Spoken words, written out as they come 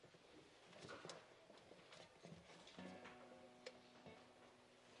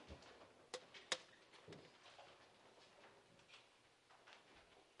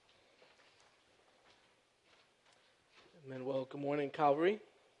Amen. Well, good morning, Calvary.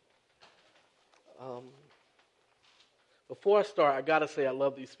 Um, Before I start, I gotta say I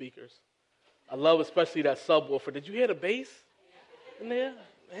love these speakers. I love especially that subwoofer. Did you hear the bass in there?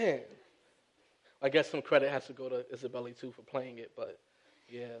 Man, I guess some credit has to go to Isabella too for playing it, but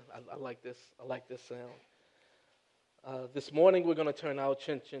yeah, I like this. I like this sound. This morning we're going to turn our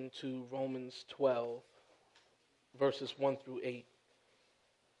attention to Romans 12, verses 1 through 8.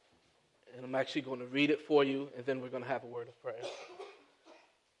 And I'm actually going to read it for you, and then we're going to have a word of prayer.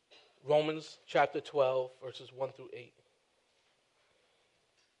 Romans chapter 12, verses 1 through 8.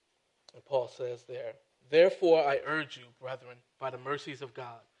 And Paul says there, "Therefore I urge you, brethren, by the mercies of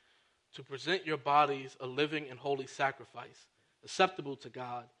God, to present your bodies a living and holy sacrifice, acceptable to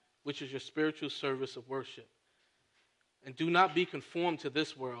God, which is your spiritual service of worship. And do not be conformed to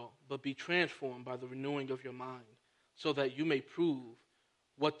this world, but be transformed by the renewing of your mind, so that you may prove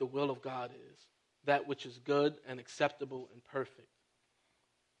what the will of God is, that which is good and acceptable and perfect.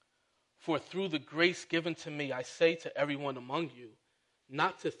 For through the grace given to me, I say to everyone among you,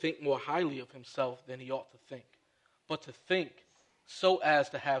 not to think more highly of himself than he ought to think, but to think so as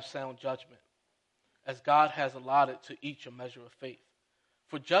to have sound judgment, as God has allotted to each a measure of faith.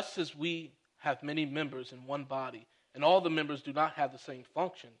 For just as we have many members in one body, and all the members do not have the same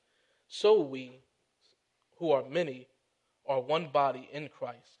function, so we, who are many, are one body in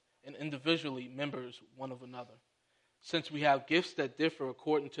Christ, and individually members one of another. Since we have gifts that differ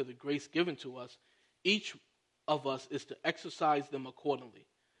according to the grace given to us, each of us is to exercise them accordingly.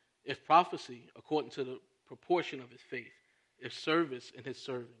 If prophecy, according to the proportion of his faith, if service in his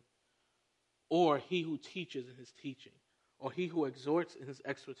serving, or he who teaches in his teaching, or he who exhorts in his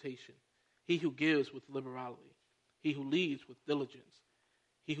exhortation, he who gives with liberality, he who leads with diligence,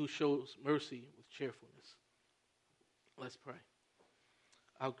 he who shows mercy with cheerfulness." Let's pray.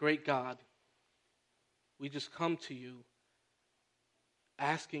 Our great God, we just come to you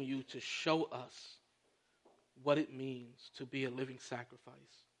asking you to show us what it means to be a living sacrifice.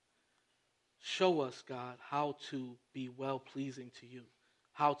 Show us, God, how to be well-pleasing to you,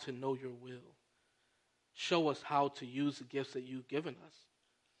 how to know your will. Show us how to use the gifts that you've given us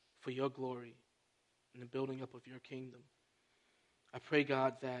for your glory and the building up of your kingdom. I pray,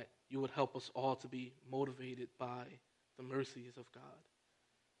 God, that you would help us all to be motivated by the mercies of God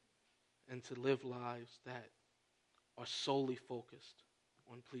and to live lives that are solely focused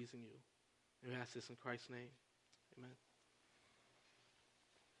on pleasing you. And we ask this in Christ's name. Amen.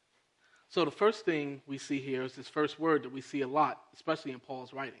 So the first thing we see here is this first word that we see a lot, especially in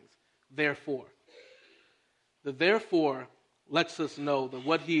Paul's writings, therefore. The therefore lets us know that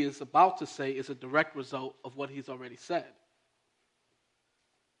what he is about to say is a direct result of what he's already said.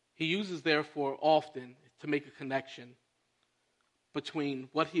 He uses therefore often to make a connection between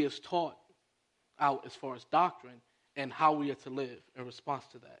what he has taught out as far as doctrine and how we are to live in response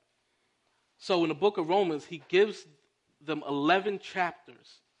to that. So in the book of Romans, he gives them 11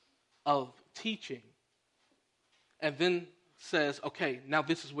 chapters of teaching and then says, okay, now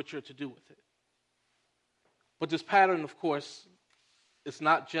this is what you're to do with it. But this pattern, of course, is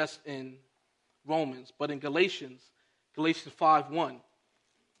not just in Romans, but in Galatians 5:1,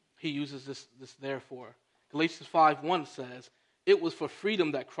 he uses this therefore. Galatians 5:1 says, "It was for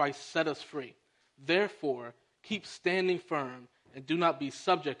freedom that Christ set us free. Therefore, keep standing firm and do not be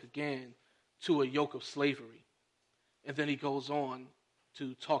subject again to a yoke of slavery." And then he goes on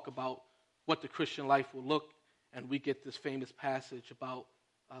to talk about what the Christian life will look, and we get this famous passage about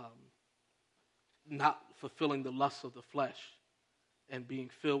not fulfilling the lusts of the flesh and being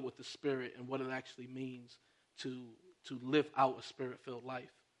filled with the Spirit and what it actually means to live out a Spirit-filled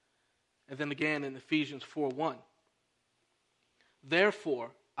life. And then again in Ephesians 4:1,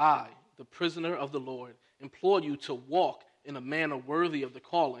 "Therefore, I, the prisoner of the Lord, implore you to walk in a manner worthy of the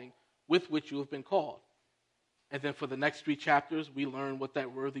calling with which you have been called." And then for the next 3 chapters, we learn what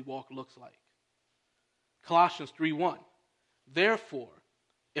that worthy walk looks like. Colossians 3:1, "Therefore,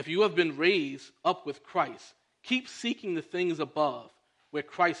 if you have been raised up with Christ, keep seeking the things above, where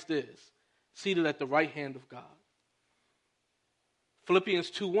Christ is, seated at the right hand of God." Philippians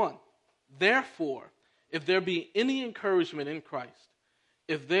 2:1, "Therefore, if there be any encouragement in Christ,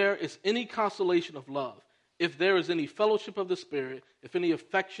 if there is any consolation of love, if there is any fellowship of the Spirit, if any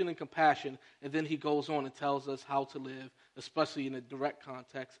affection and compassion," and then he goes on and tells us how to live, especially in a direct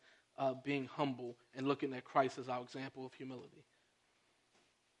context, being humble and looking at Christ as our example of humility.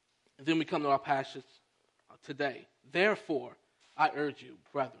 And then we come to our passage today. "Therefore, I urge you,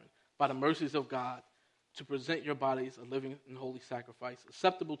 brethren, by the mercies of God, to present your bodies a living and holy sacrifice,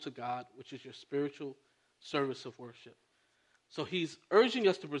 acceptable to God, which is your spiritual service of worship." So he's urging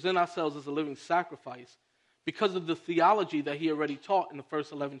us to present ourselves as a living sacrifice because of the theology that he already taught in the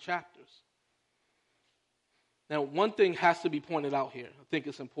first 11 chapters. Now, one thing has to be pointed out here. I think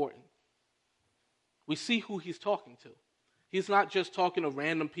it's important. We see who he's talking to. He's not just talking to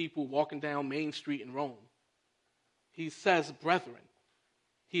random people walking down Main Street in Rome. He says, brethren.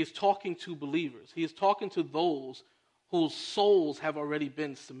 He is talking to believers. He is talking to those whose souls have already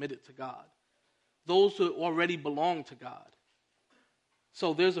been submitted to God. Those who already belong to God.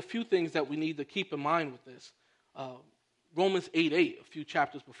 So there's a few things that we need to keep in mind with this. Romans 8:8, a few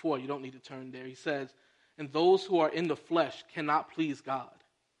chapters before, you don't need to turn there. He says, and those who are in the flesh cannot please God.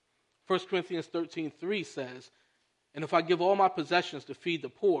 1 Corinthians 13:3 says, and if I give all my possessions to feed the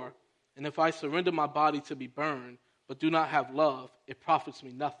poor, and if I surrender my body to be burned, but do not have love, it profits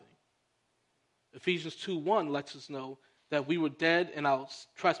me nothing. Ephesians 2:1 lets us know that we were dead in our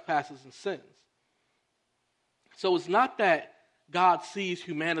trespasses and sins. So it's not that God sees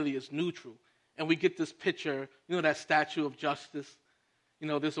humanity as neutral, and we get this picture, that statue of justice.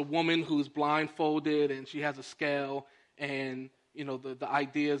 There's a woman who's blindfolded, and she has a scale, and the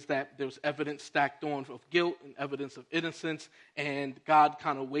idea is that there's evidence stacked on of guilt and evidence of innocence, and God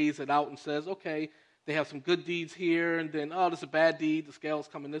kind of weighs it out and says, okay, they have some good deeds here, and then, there's a bad deed, the scale's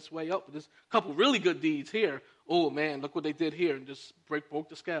coming this way. Oh, there's a couple really good deeds here. Oh, man, look what they did here, and just broke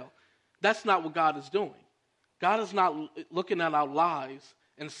the scale. That's not what God is doing. God is not looking at our lives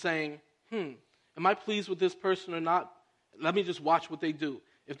and saying, am I pleased with this person or not? Let me just watch what they do.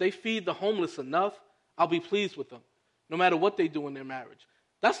 If they feed the homeless enough, I'll be pleased with them, no matter what they do in their marriage.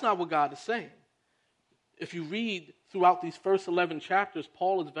 That's not what God is saying. If you read throughout these first 11 chapters,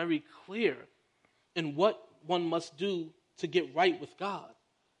 Paul is very clear in what one must do to get right with God.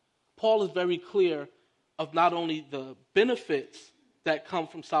 Paul is very clear of not only the benefits that come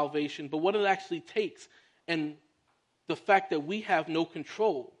from salvation, but what it actually takes, and the fact that we have no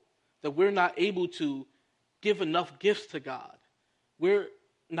control, that we're not able to give enough gifts to God. We're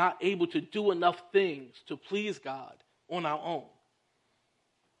not able to do enough things to please God on our own.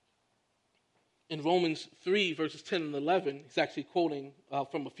 In Romans 3, verses 10 and 11, he's actually quoting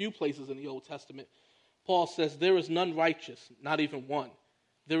from a few places in the Old Testament. Paul says, there is none righteous, not even one.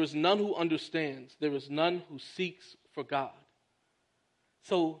 There is none who understands. There is none who seeks for God.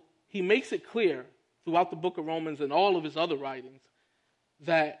 So he makes it clear throughout the book of Romans and all of his other writings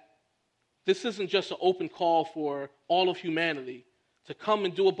that this isn't just an open call for all of humanity to come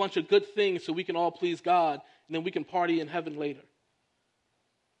and do a bunch of good things so we can all please God and then we can party in heaven later.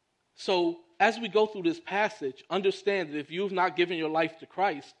 So as we go through this passage, understand that if you've not given your life to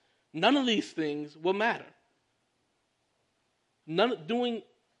Christ, none of these things will matter.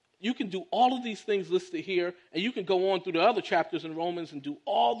 You can do all of these things listed here, and you can go on through the other chapters in Romans and do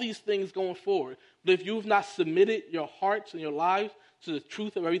all these things going forward. But if you've not submitted your hearts and your lives to the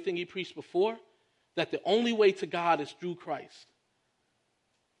truth of everything he preached before, that the only way to God is through Christ,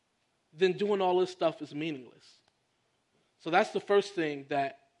 then doing all this stuff is meaningless. So that's the first thing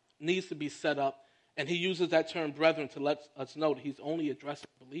that needs to be set up, and he uses that term brethren to let us know that he's only addressing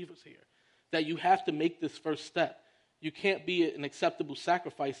believers here, that you have to make this first step. You can't be an acceptable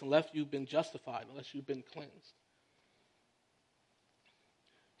sacrifice unless you've been justified, unless you've been cleansed.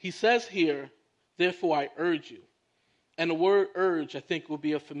 He says here, therefore I urge you. And the word urge, I think, will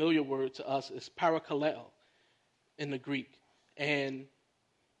be a familiar word to us. It's parakaleo in the Greek. And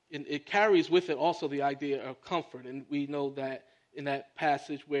it carries with it also the idea of comfort. And we know that in that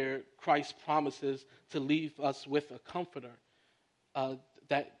passage where Christ promises to leave us with a comforter,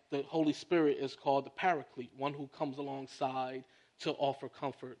 that the Holy Spirit is called the Paraclete, one who comes alongside to offer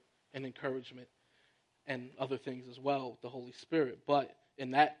comfort and encouragement and other things as well, the Holy Spirit. But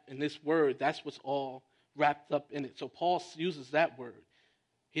in this word, that's what's all wrapped up in it. So Paul uses that word.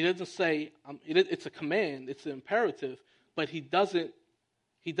 He doesn't say it's a command, it's an imperative, but he doesn't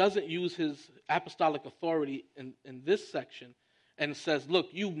use his apostolic authority in this section and says, look,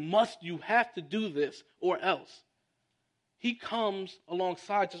 you have to do this or else. He comes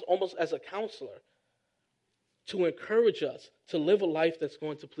alongside just almost as a counselor to encourage us to live a life that's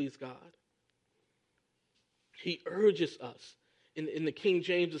going to please God. He urges us. In the King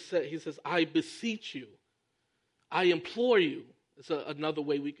James, he says, I beseech you. I implore you. It's another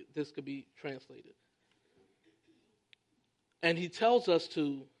way this could be translated. And he tells us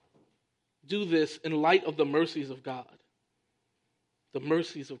to do this in light of the mercies of God. The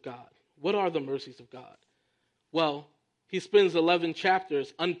mercies of God. What are the mercies of God? Well, he spends 11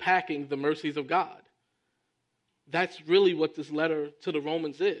 chapters unpacking the mercies of God. That's really what this letter to the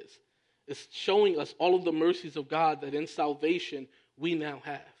Romans is. It's showing us all of the mercies of God that in salvation we now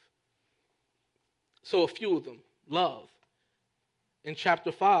have. So a few of them. Love. In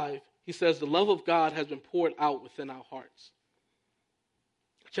chapter 5, he says, the love of God has been poured out within our hearts.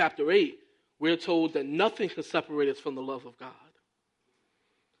 Chapter 8, we're told that nothing can separate us from the love of God.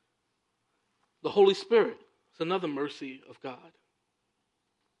 The Holy Spirit is another mercy of God.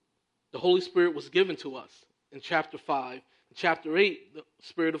 The Holy Spirit was given to us in chapter 5. In chapter 8, the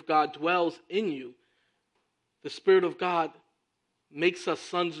Spirit of God dwells in you. The Spirit of God makes us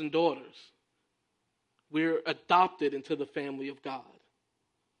sons and daughters. We're adopted into the family of God.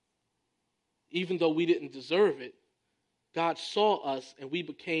 Even though we didn't deserve it, God saw us and we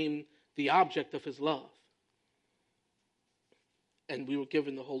became the object of his love. And we were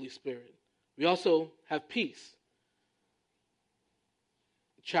given the Holy Spirit. We also have peace.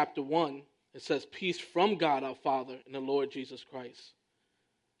 Chapter 1, it says, peace from God our Father and the Lord Jesus Christ.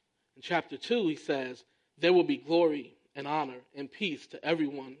 In chapter 2, he says, there will be glory and honor and peace to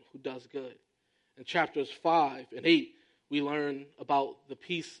everyone who does good. In chapters 5 and 8, we learn about the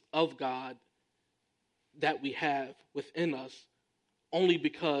peace of God that we have within us only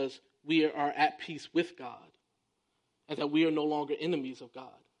because we are at peace with God and that we are no longer enemies of God.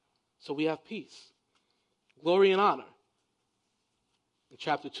 So we have peace, glory and honor. In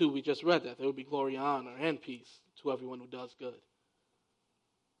chapter 2, we just read that. There will be glory, honor, and peace to everyone who does good.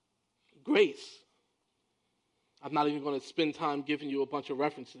 Grace. I'm not even going to spend time giving you a bunch of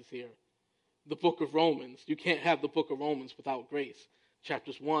references here. The book of Romans. You can't have the book of Romans without grace.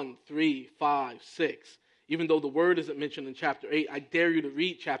 Chapters 1, 3, 5, 6. Even though the word isn't mentioned in chapter 8, I dare you to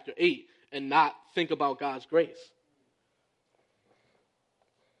read chapter 8 and not think about God's grace.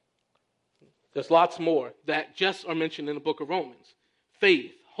 There's lots more that just are mentioned in the book of Romans.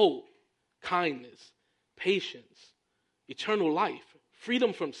 Faith, hope, kindness, patience, eternal life,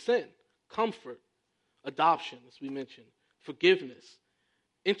 freedom from sin, comfort, adoption, as we mentioned, forgiveness,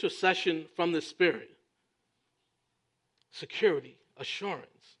 intercession from the Spirit, security,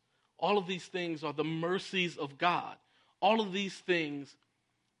 assurance. All of these things are the mercies of God. All of these things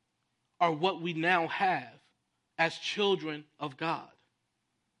are what we now have as children of God.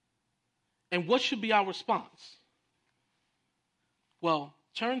 And what should be our response? Well,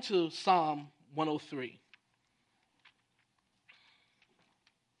 turn to Psalm 103.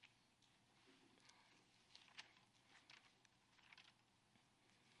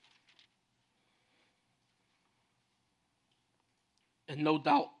 And no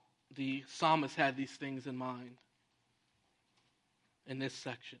doubt the psalmist had these things in mind in this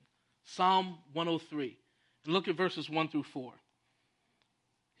section. Psalm 103. And look at verses 1 through 4.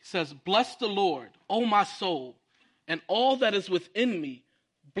 He says, bless the Lord, O my soul, and all that is within me.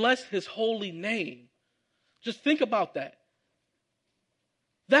 Bless his holy name. Just think about that.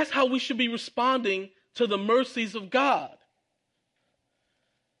 That's how we should be responding to the mercies of God.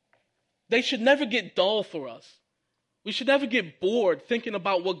 They should never get dull for us. We should never get bored thinking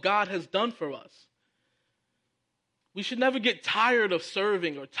about what God has done for us. We should never get tired of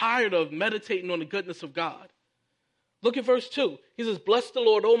serving or tired of meditating on the goodness of God. Look at verse 2. He says, bless the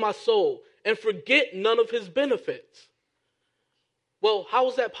Lord, O my soul, and forget none of his benefits. Well, how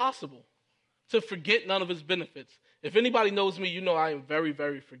is that possible? To forget none of his benefits. If anybody knows me, you know I am very,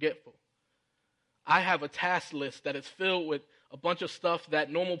 very forgetful. I have a task list that is filled with a bunch of stuff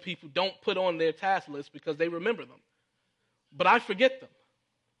that normal people don't put on their task list because they remember them. But I forget them.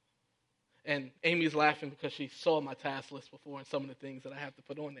 And Amy's laughing because she saw my task list before and some of the things that I have to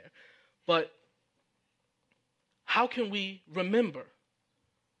put on there. But how can we remember?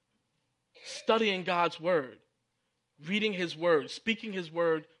 Studying God's word, reading his word, speaking his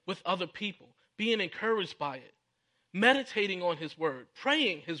word with other people, being encouraged by it, meditating on his word,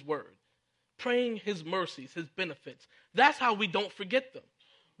 praying his word, praying his mercies, his benefits. That's how we don't forget them.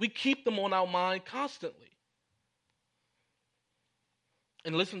 We keep them on our mind constantly.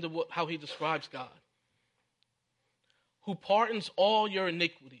 And listen to how he describes God. Who pardons all your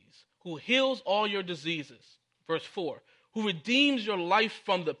iniquities, who heals all your diseases. Verse 4, who redeems your life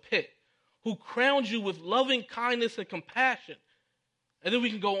from the pit, who crowns you with loving kindness and compassion. And then we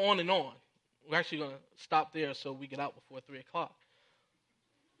can go on and on. We're actually going to stop there so we get out before 3 o'clock.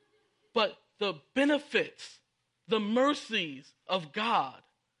 But the benefits, the mercies of God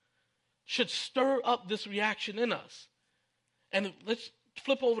should stir up this reaction in us. And let's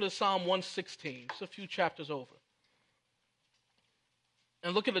flip over to Psalm 116, just a few chapters over.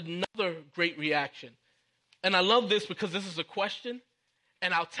 And look at another great reaction. And I love this because this is a question,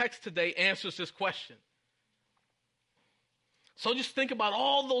 and our text today answers this question. So just think about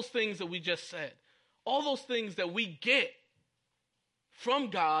all those things that we just said, all those things that we get from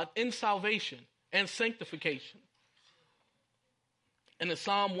God in salvation and sanctification. And in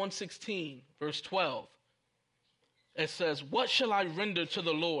Psalm 116, verse 12, it says, what shall I render to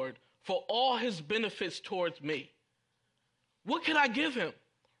the Lord for all his benefits towards me. What could I give him?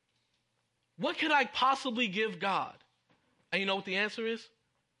 What could I possibly give God? And you know what the answer is?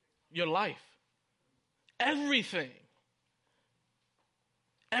 Your life. Everything.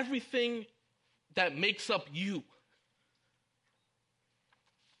 Everything that makes up you.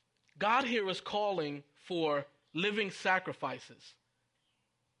 God here is calling for living sacrifices.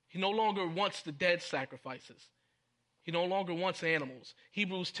 He no longer wants the dead sacrifices. He no longer wants animals.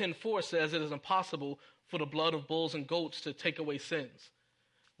 Hebrews 10:4 says it is impossible for the blood of bulls and goats to take away sins.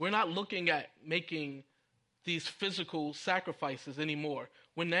 We're not looking at making these physical sacrifices anymore.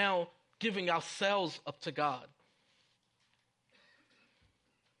 We're now giving ourselves up to God.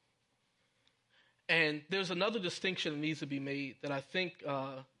 And there's another distinction that needs to be made that I think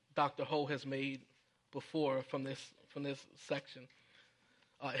Dr. Ho has made before from this section.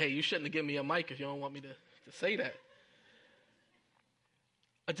 Hey, you shouldn't have given me a mic if you don't want me to say that.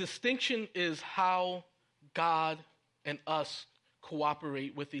 A distinction is how God and us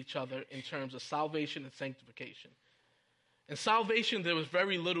cooperate with each other in terms of salvation and sanctification. In salvation, there was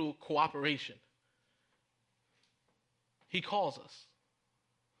very little cooperation. He calls us.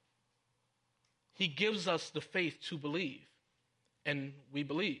 He gives us the faith to believe, and we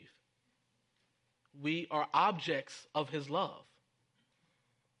believe. We are objects of his love.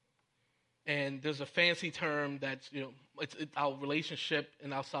 And there's a fancy term that's, our relationship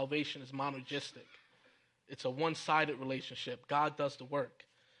and our salvation is monergistic. It's a one-sided relationship. God does the work.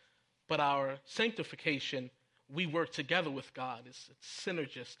 But our sanctification, we work together with God. It's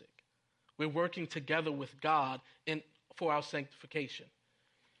synergistic. We're working together with God for our sanctification.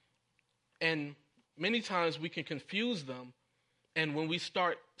 And many times we can confuse them. And when we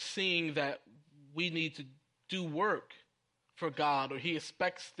start seeing that we need to do work for God, or he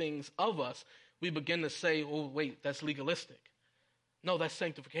expects things of us, we begin to say, oh, wait, that's legalistic. No, that's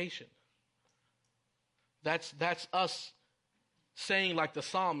sanctification. That's us saying, like the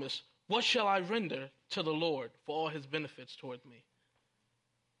psalmist, what shall I render to the Lord for all his benefits toward me?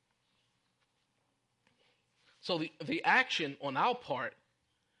 So the action on our part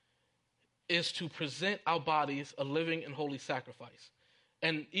is to present our bodies a living and holy sacrifice.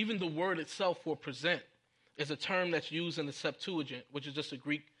 And even the word itself for present is a term that's used in the Septuagint, which is just a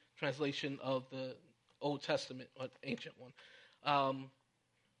Greek translation of the Old Testament, or ancient one.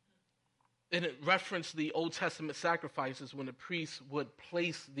 And it referenced the Old Testament sacrifices when the priest would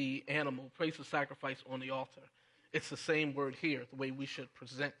place the sacrifice on the altar. It's the same word here, the way we should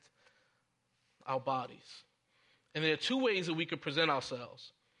present our bodies. And there are two ways that we could present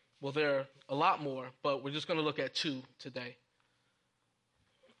ourselves. Well, there are a lot more, but we're just going to look at two today.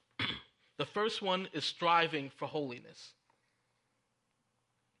 The first one is striving for holiness.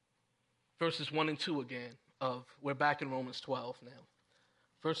 Verses 1 and 2 again we're back in Romans 12 now.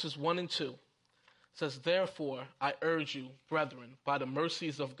 Verses 1 and 2 says, therefore, I urge you, brethren, by the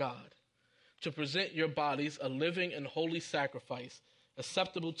mercies of God, to present your bodies a living and holy sacrifice,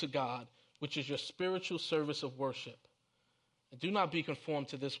 acceptable to God, which is your spiritual service of worship. And do not be conformed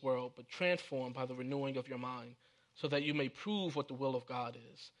to this world, but transformed by the renewing of your mind, so that you may prove what the will of God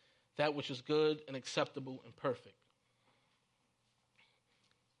is, that which is good and acceptable and perfect.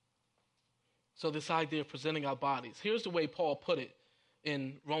 So this idea of presenting our bodies, here's the way Paul put it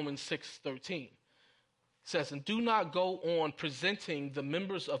in Romans 6:13. It says, and do not go on presenting the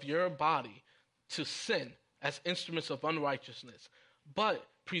members of your body to sin as instruments of unrighteousness, but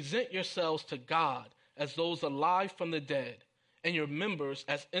present yourselves to God as those alive from the dead, and your members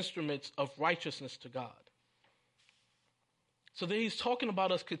as instruments of righteousness to God. So then he's talking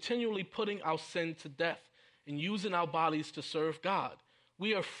about us continually putting our sin to death and using our bodies to serve God.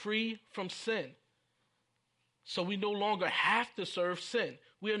 We are free from sin. So we no longer have to serve sin.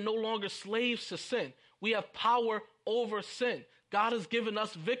 We are no longer slaves to sin. We have power over sin. God has given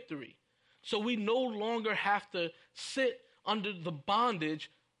us victory. So we no longer have to sit under the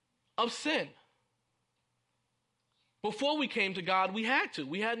bondage of sin. Before we came to God, we had to.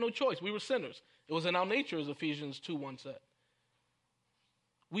 We had no choice. We were sinners. It was in our nature, as Ephesians 2:1 said.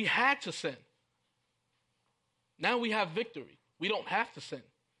 We had to sin. Now we have victory. We don't have to sin.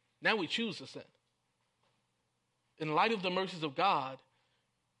 Now we choose to sin. In light of the mercies of God,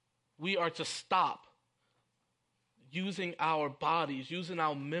 we are to stop using our bodies, using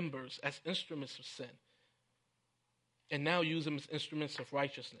our members as instruments of sin, and now use them as instruments of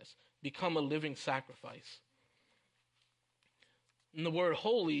righteousness. Become a living sacrifice. And the word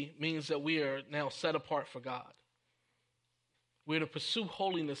holy means that we are now set apart for God. We are to pursue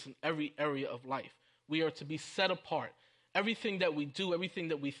holiness in every area of life. We are to be set apart. Everything that we do, everything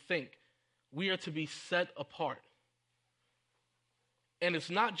that we think, we are to be set apart. And it's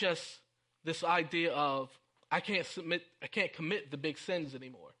not just this idea of I can't commit the big sins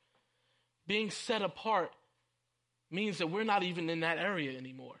anymore. Being set apart means that we're not even in that area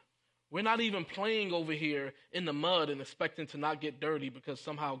anymore. We're not even playing over here in the mud and expecting to not get dirty because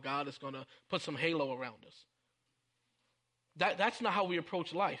somehow God is going to put some halo around us. That's not how we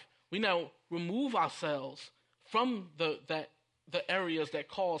approach life. We now remove ourselves from the areas that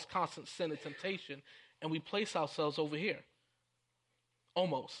cause constant sin and temptation, and we place ourselves over here.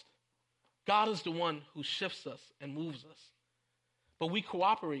 Almost. God is the one who shifts us and moves us. But we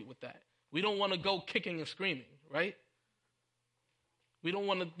cooperate with that. We don't want to go kicking and screaming, right? We don't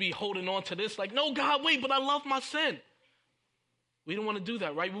want to be holding on to this like, no, God, wait, but I love my sin. We don't want to do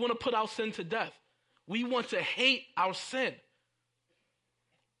that, right? We want to put our sin to death. We want to hate our sin.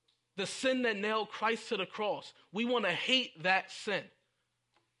 The sin that nailed Christ to the cross. We want to hate that sin.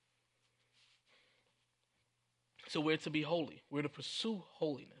 So we're to be holy. We're to pursue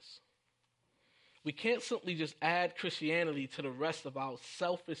holiness. We can't simply just add Christianity to the rest of our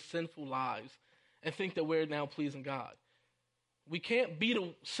selfish, sinful lives and think that we're now pleasing God. We can't be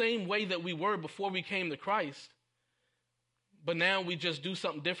the same way that we were before we came to Christ, but now we just do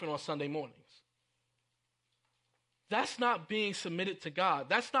something different on Sunday mornings. That's not being submitted to God.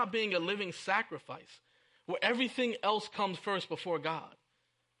 That's not being a living sacrifice where everything else comes first before God.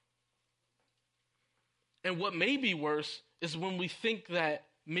 And what may be worse is when we think that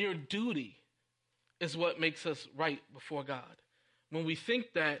mere duty is what makes us right before God. When we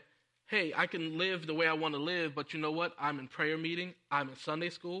think that, hey, I can live the way I want to live, but you know what? I'm in prayer meeting, I'm in Sunday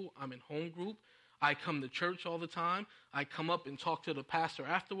school, I'm in home group, I come to church all the time, I come up and talk to the pastor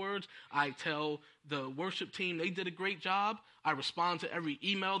afterwards, I tell the worship team they did a great job, I respond to every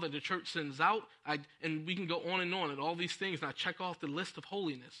email that the church sends out, and we can go on and all these things, and I check off the list of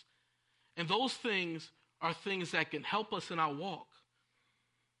holiness. And those things are things that can help us in our walk.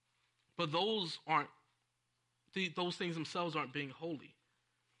 But those things themselves aren't being holy.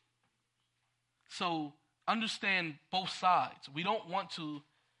 So understand both sides. We don't want to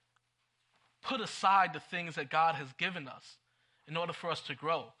put aside the things that God has given us in order for us to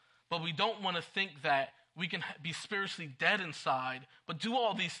grow. But we don't want to think that we can be spiritually dead inside, but do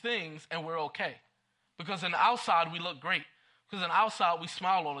all these things and we're okay. Because on the outside we look great. Because on the outside we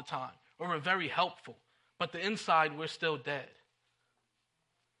smile all the time, or we're very helpful. But the inside we're still dead.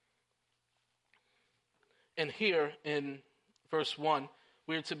 And here in verse 1,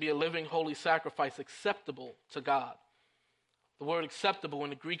 we are to be a living, holy sacrifice acceptable to God. The word acceptable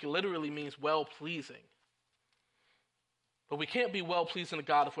in the Greek literally means well-pleasing. But we can't be well-pleasing to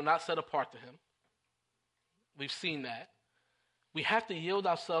God if we're not set apart to Him. We've seen that. We have to yield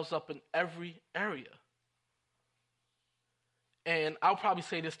ourselves up in every area. And I'll probably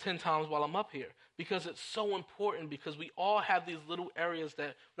say this 10 times while I'm up here, because it's so important, because we all have these little areas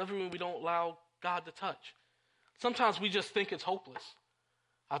that we don't allow God to touch. Sometimes we just think it's hopeless.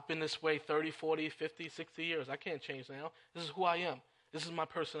 I've been this way 30, 40, 50, 60 years. I can't change now. This is who I am. This is my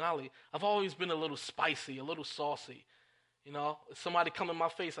personality. I've always been a little spicy, a little saucy. You know, if somebody come in my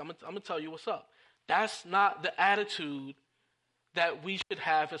face, I'm going to tell you what's up. That's not the attitude that we should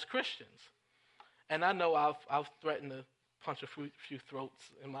have as Christians. And I know I've threatened to punch a few throats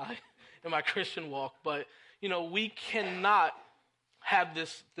in my Christian walk, but you know, we cannot have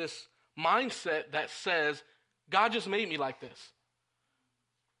this mindset that says God just made me like this.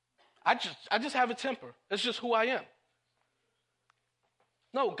 I just have a temper. That's just who I am.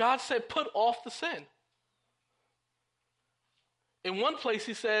 No, God said put off the sin. In one place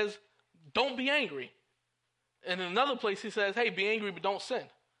he says don't be angry. And in another place he says, hey, be angry but don't sin.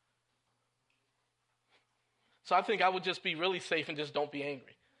 So I think I would just be really safe and just don't be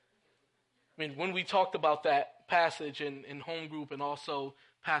angry. I mean, when we talked about that passage in home group and also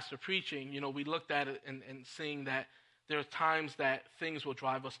pastor preaching, you know, we looked at it and seeing that there are times that things will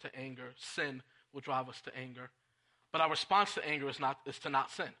drive us to anger. Sin will drive us to anger. But our response to anger is to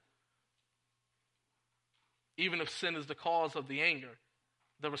not sin. Even if sin is the cause of the anger,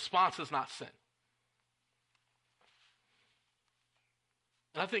 the response is not sin.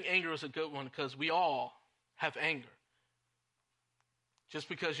 And I think anger is a good one because we all have anger. Just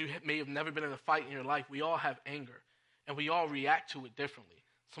because you may have never been in a fight in your life, we all have anger. And we all react to it differently.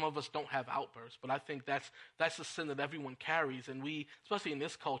 Some of us don't have outbursts, but I think that's the sin that everyone carries. And we, especially in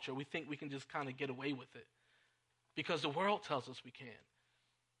this culture, we think we can just kind of get away with it. Because the world tells us we can.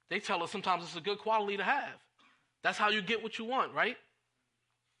 They tell us sometimes it's a good quality to have. That's how you get what you want, right?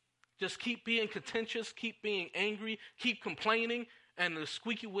 Just keep being contentious, keep being angry, keep complaining, and the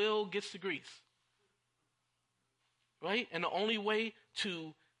squeaky wheel gets the grease. Right? And the only way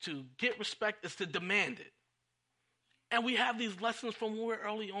to get respect is to demand it. And we have these lessons from when we're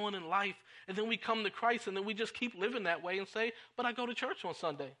early on in life, and then we come to Christ, and then we just keep living that way and say, but I go to church on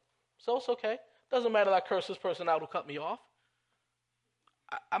Sunday, so it's okay. Doesn't matter that I curse this person out who cut me off.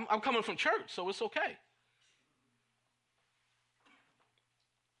 I'm coming from church, so it's okay.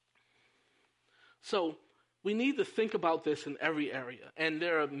 So we need to think about this in every area, and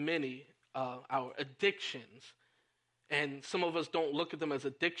there are many, our addictions, and some of us don't look at them as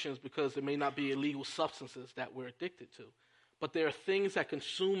addictions because it may not be illegal substances that we're addicted to, but there are things that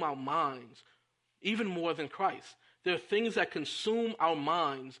consume our minds even more than Christ. There are things that consume our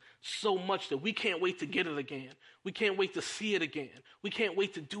minds so much that we can't wait to get it again. We can't wait to see it again. We can't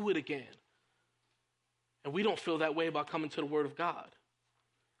wait to do it again. And we don't feel that way about coming to the Word of God.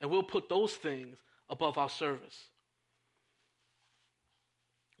 And we'll put those things above our service.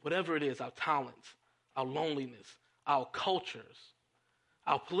 Whatever it is, our talents, our loneliness, our cultures,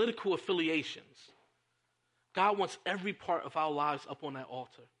 our political affiliations. God wants every part of our lives up on that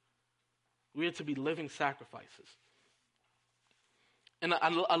altar. We are to be living sacrifices. And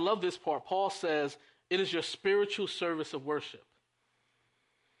I love this part. Paul says, it is your spiritual service of worship.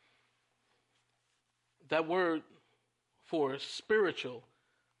 That word for spiritual,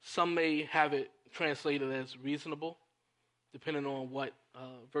 some may have it translated as reasonable, depending on what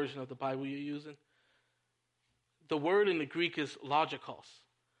version of the Bible you're using. The word in the Greek is logikos.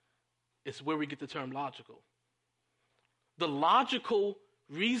 It's where we get the term logical. The logical,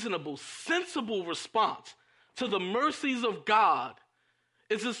 reasonable, sensible response to the mercies of God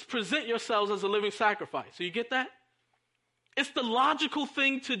is to present yourselves as a living sacrifice. So you get that? It's the logical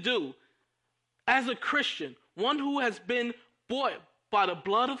thing to do as a Christian, one who has been bought by the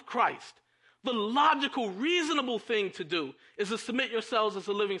blood of Christ. The logical, reasonable thing to do is to submit yourselves as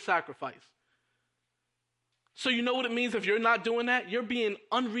a living sacrifice. So you know what it means if you're not doing that? You're being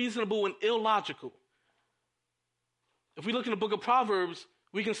unreasonable and illogical. If we look in the book of Proverbs,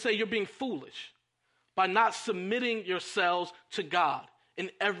 we can say you're being foolish by not submitting yourselves to God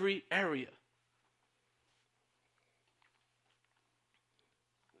in every area.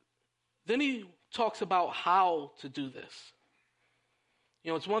 Then he talks about how to do this.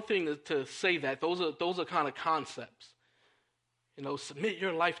 You know, it's one thing to say that. Those are kind of concepts. You know, submit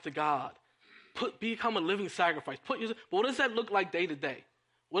your life to God. Become a living sacrifice. But what does that look like day to day?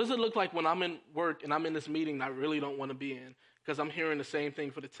 What does it look like when I'm in work and I'm in this meeting that I really don't want to be in because I'm hearing the same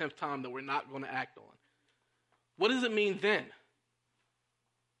thing for the 10th time that we're not going to act on? What does it mean then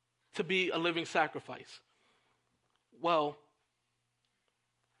to be a living sacrifice? Well,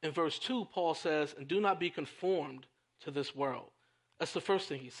 in verse 2, Paul says, and do not be conformed to this world. That's the first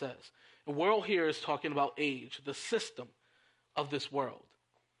thing he says. The world here is talking about age, the system of this world.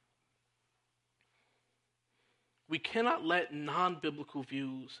 We cannot let non-biblical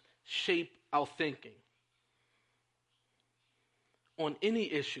views shape our thinking on any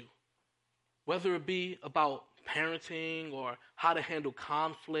issue, whether it be about parenting or how to handle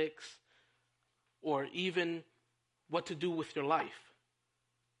conflicts or even what to do with your life.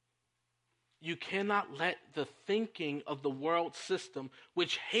 You cannot let the thinking of the world system,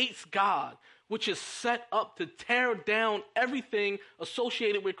 which hates God, which is set up to tear down everything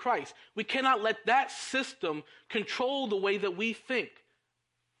associated with Christ. We cannot let that system control the way that we think.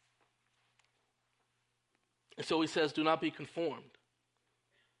 And so he says, do not be conformed.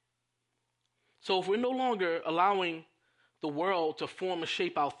 So if we're no longer allowing the world to form and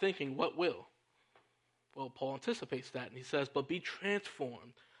shape our thinking, what will? Well, Paul anticipates that, and he says, but be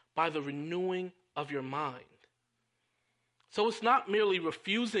transformed by the renewing of your mind. So it's not merely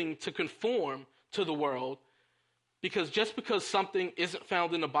refusing to conform to the world, because just because something isn't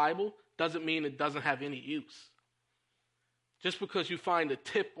found in the Bible doesn't mean it doesn't have any use. Just because you find a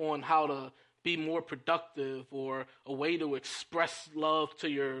tip on how to be more productive or a way to express love to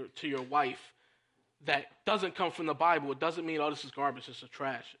your wife that doesn't come from the Bible, it doesn't mean, oh, this is garbage, this is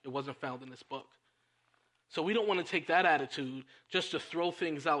trash. It wasn't found in this book. So we don't want to take that attitude just to throw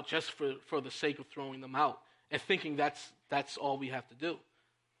things out just for the sake of throwing them out and thinking that's all we have to do.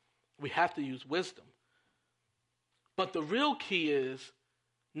 We have to use wisdom. But the real key is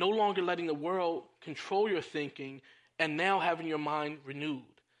no longer letting the world control your thinking and now having your mind renewed.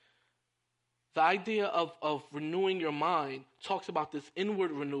 The idea of renewing your mind talks about this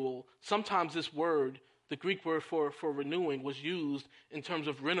inward renewal. Sometimes this word, the Greek word for renewing, was used in terms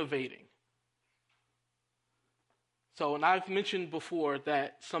of renovating. So, and I've mentioned before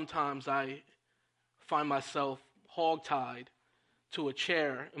that sometimes I find myself hogtied to a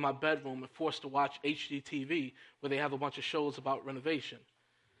chair in my bedroom and forced to watch HGTV where they have a bunch of shows about renovation.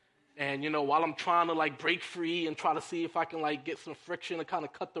 And, you know, while I'm trying to, break free and try to see if I can, get some friction and kind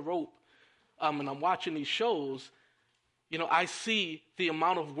of cut the rope, and I'm watching these shows, I see the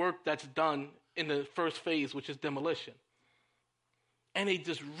amount of work that's done in the first phase, which is demolition. And they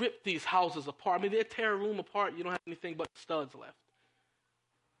just rip these houses apart. I mean, they tear a room apart. You don't have anything but studs left.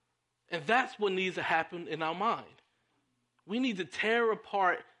 And that's what needs to happen in our mind. We need to tear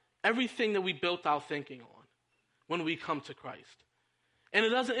apart everything that we built our thinking on when we come to Christ. And it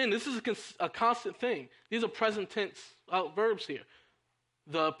doesn't end. This is a constant thing. These are present tense verbs here.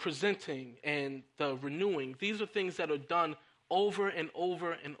 The presenting and the renewing. These are things that are done over and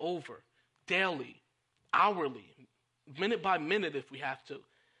over and over, daily, hourly, minute by minute if we have to.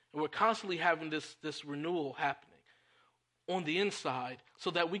 And we're constantly having this renewal happening on the inside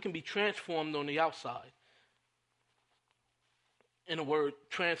so that we can be transformed on the outside. In a word,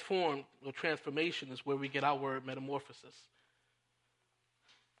 transformed or transformation is where we get our word metamorphosis.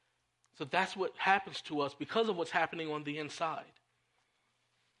 So that's what happens to us because of what's happening on the inside.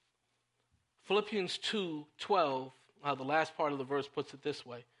 Philippians 2:12, the last part of the verse puts it this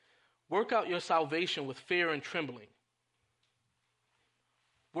way. Work out your salvation with fear and trembling.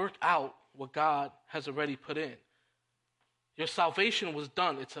 Work out what God has already put in. Your salvation was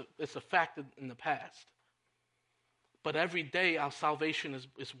done. It's a fact in the past. But every day our salvation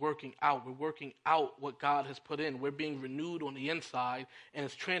is working out. We're working out what God has put in. We're being renewed on the inside, and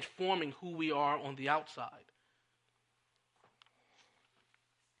it's transforming who we are on the outside.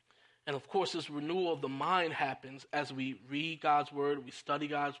 And of course, this renewal of the mind happens as we read God's word, we study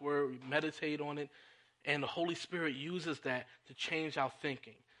God's word, we meditate on it, and the Holy Spirit uses that to change our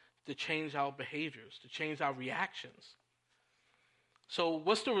thinking, to change our behaviors, to change our reactions. So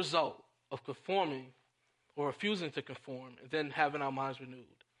what's the result of conforming or refusing to conform and then having our minds renewed?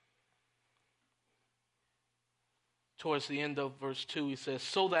 Towards the end of verse 2, he says,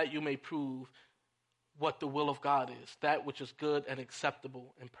 so that you may prove what the will of God is, that which is good and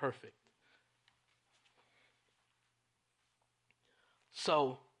acceptable and perfect.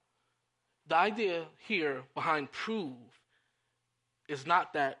 So, the idea here behind prove is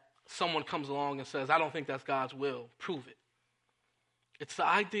not that someone comes along and says, I don't think that's God's will, prove it. It's the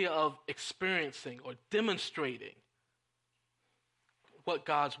idea of experiencing or demonstrating what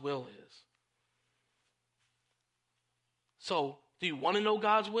God's will is. So, do you want to know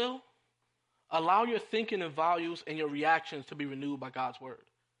God's will? Allow your thinking and values and your reactions to be renewed by God's word.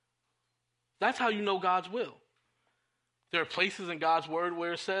 That's how you know God's will. There are places in God's word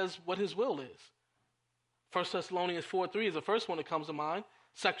where it says what his will is. 1 Thessalonians 4:3 is the first one that comes to mind,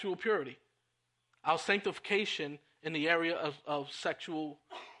 sexual purity. Our sanctification in the area of sexual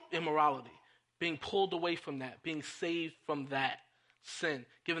immorality, being pulled away from that, being saved from that sin,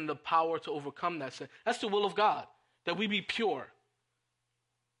 given the power to overcome that sin. That's the will of God, that we be pure.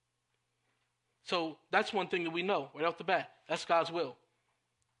 So that's one thing that we know right off the bat. That's God's will.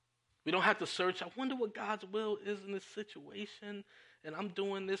 We don't have to search. I wonder what God's will is in this situation, and I'm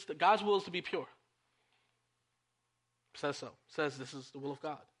doing this. God's will is to be pure. Says so. Says this is the will of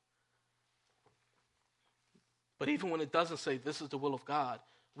God. But even when it doesn't say this is the will of God,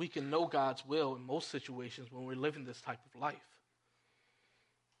 we can know God's will in most situations when we're living this type of life.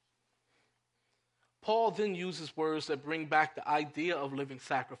 Paul then uses words that bring back the idea of living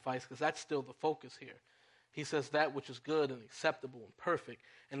sacrifice, because that's still the focus here. He says that which is good and acceptable and perfect.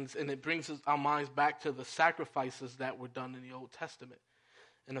 And it brings our minds back to the sacrifices that were done in the Old Testament.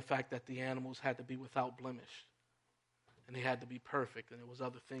 And the fact that the animals had to be without blemish. And they had to be perfect. And there was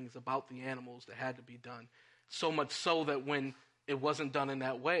other things about the animals that had to be done. So much so that when it wasn't done in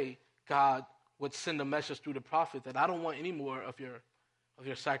that way, God would send a message through the prophet that I don't want any more of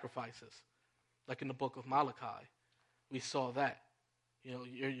your sacrifices. Like in the book of Malachi, we saw that.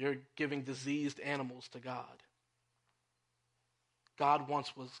 You're giving diseased animals to God. God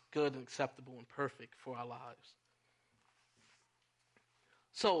wants what's good and acceptable and perfect for our lives.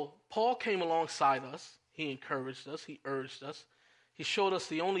 So Paul came alongside us. He encouraged us. He urged us. He showed us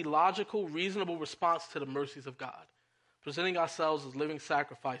the only logical, reasonable response to the mercies of God, presenting ourselves as living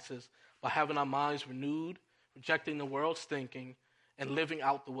sacrifices by having our minds renewed, rejecting the world's thinking, and living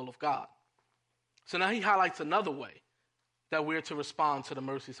out the will of God. So now he highlights another way that we're to respond to the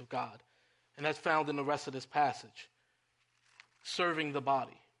mercies of God, and that's found in the rest of this passage. Serving the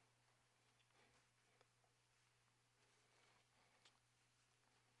body.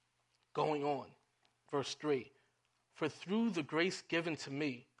 Going on, verse 3. For through the grace given to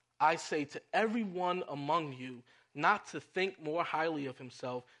me, I say to everyone among you not to think more highly of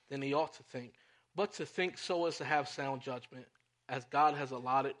himself than he ought to think, but to think so as to have sound judgment, as God has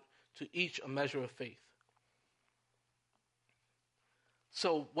allotted to each a measure of faith.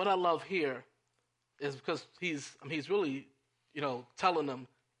 So what I love here is because he's really, telling them,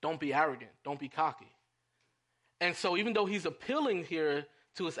 don't be arrogant, don't be cocky. And so even though he's appealing here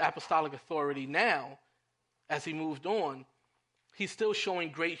to his apostolic authority now, as he moved on, he's still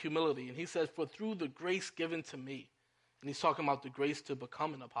showing great humility. And he says, for through the grace given to me, and he's talking about the grace to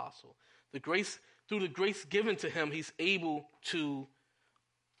become an apostle, through the grace given to him, he's able to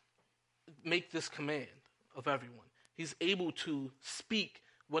make this command of everyone. He's able to speak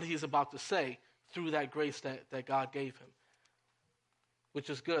what he's about to say through that grace that God gave him, which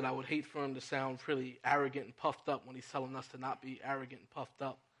is good. I would hate for him to sound pretty arrogant and puffed up when he's telling us to not be arrogant and puffed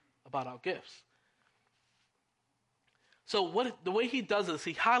up about our gifts. So the way he does this,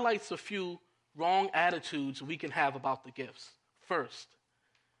 he highlights a few wrong attitudes we can have about the gifts first.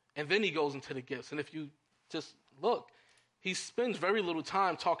 And then he goes into the gifts. And if you just look, he spends very little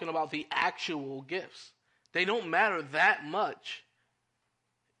time talking about the actual gifts. They don't matter that much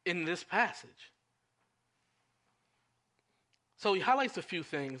in this passage. So he highlights a few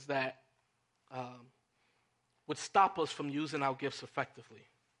things that would stop us from using our gifts effectively.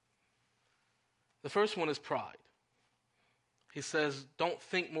 The first one is pride. He says, don't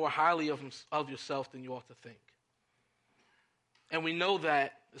think more highly of yourself than you ought to think. And we know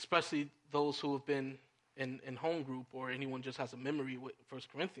that, especially those who have been in home group or anyone just has a memory with 1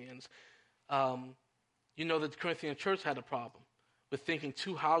 Corinthians, you know that the Corinthian church had a problem with thinking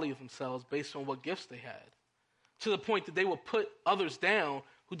too highly of themselves based on what gifts they had, to the point that they would put others down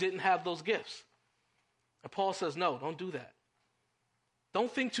who didn't have those gifts. And Paul says, no, don't do that.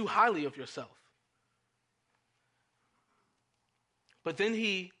 Don't think too highly of yourself. But then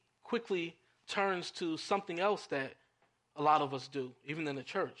he quickly turns to something else that a lot of us do, even in the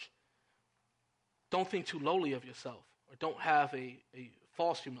church. Don't think too lowly of yourself, or don't have a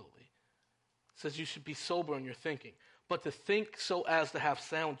false humility. It says you should be sober in your thinking, but to think so as to have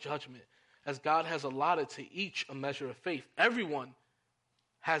sound judgment, as God has allotted to each a measure of faith. Everyone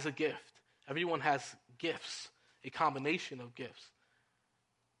has a gift. Everyone has gifts, a combination of gifts.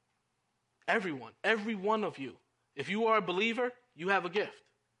 Everyone, every one of you. If you are a believer, you have a gift.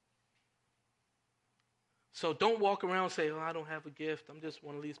 So don't walk around and say, oh, I don't have a gift. I'm just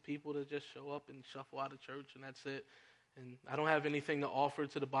one of these people that just show up and shuffle out of church and that's it. And I don't have anything to offer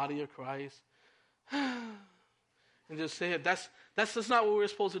to the body of Christ. And just say it. That's just not what we're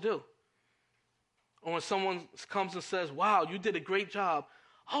supposed to do. Or when someone comes and says, wow, you did a great job.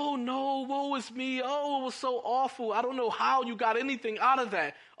 Oh, no, woe is me. Oh, it was so awful. I don't know how you got anything out of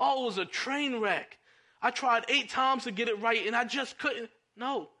that. Oh, it was a train wreck. I tried 8 times to get it right, and I just couldn't.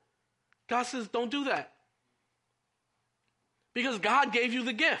 No. God says, don't do that. Because God gave you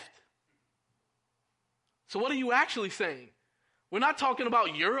the gift. So what are you actually saying? We're not talking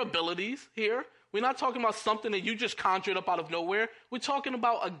about your abilities here. We're not talking about something that you just conjured up out of nowhere. We're talking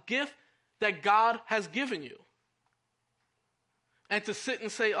about a gift that God has given you. And to sit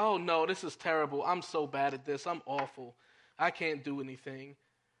and say, oh, no, this is terrible. I'm so bad at this. I'm awful. I can't do anything.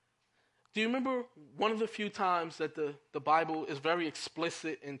 Do you remember one of the few times that the Bible is very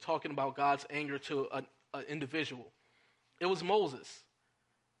explicit in talking about God's anger to an individual? It was Moses.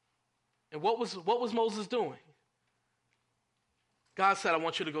 And what was Moses doing? God said, I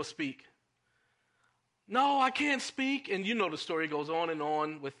want you to go speak. No, I can't speak. And you know the story goes on and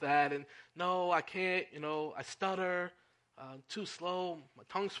on with that. And no, I can't. I stutter. I'm too slow. My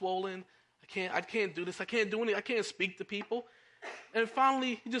tongue's swollen. I can't do this. I can't do anything. I can't speak to people. And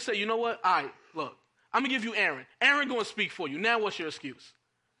finally, he just said, you know what? All right, look, I'm going to give you Aaron. Aaron going to speak for you. Now what's your excuse?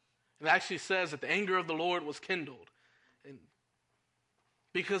 And it actually says that the anger of the Lord was kindled. And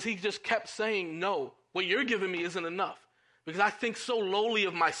because he just kept saying, no, what you're giving me isn't enough. Because I think so lowly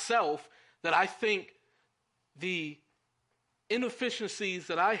of myself that I think the inefficiencies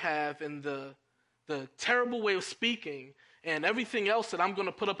that I have and the terrible way of speaking and everything else that I'm going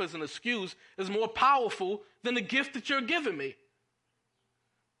to put up as an excuse is more powerful than the gift that you're giving me.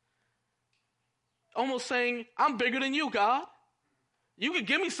 Almost saying, I'm bigger than you, God. You could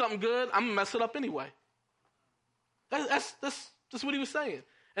give me something good, I'm going to mess it up anyway. That's what he was saying.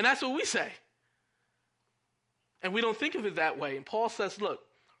 And that's what we say. And we don't think of it that way. And Paul says, look,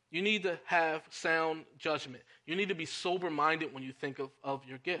 you need to have sound judgment. You need to be sober-minded when you think of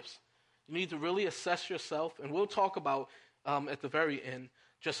your gifts. You need to really assess yourself. And we'll talk about, at the very end,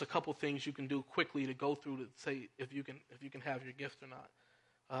 just a couple things you can do quickly to go through to say if you can have your gift or not.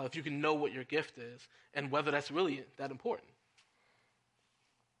 If you can know what your gift is and whether that's really that important.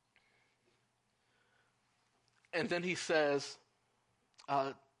 And then he says,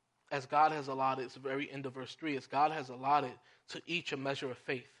 as God has allotted, it's the very end of verse 3, as God has allotted to each a measure of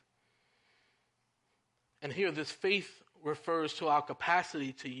faith. And here this faith refers to our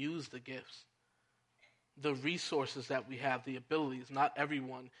capacity to use the gifts. the resources that we have, the abilities. Not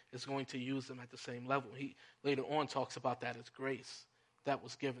everyone is going to use them at the same level. He later on talks about that as grace that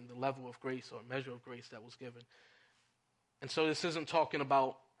was given, the level of grace or measure of grace that was given. And so this isn't talking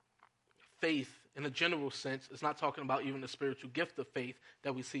about faith in a general sense. It's not talking about even the spiritual gift of faith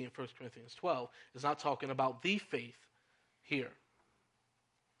that we see in 1 Corinthians 12. It's not talking about the faith here.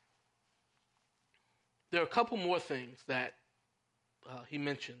 There are a couple more things that he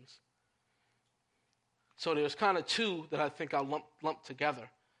mentions. So there's kind of two that I think I'll lump together.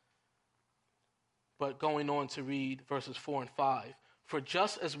 But going on to read verses 4 and 5. For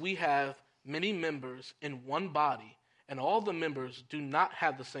just as we have many members in one body, and all the members do not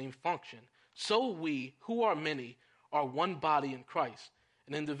have the same function, so we, who are many, are one body in Christ,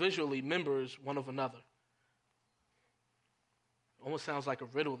 and individually members one of another. Almost sounds like a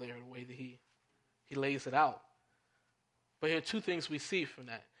riddle there, the way that he lays it out. But here are two things we see from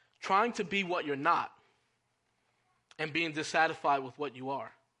that. Trying to be what you're not, and being dissatisfied with what you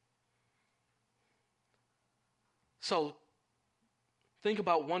are. So, think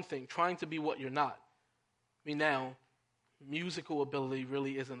about one thing, trying to be what you're not. I mean, now, musical ability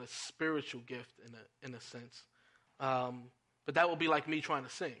really isn't a spiritual gift in a sense. But that would be like me trying to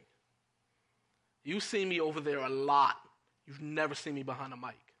sing. You see me over there a lot. You've never seen me behind a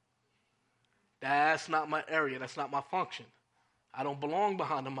mic. That's not my area. That's not my function. I don't belong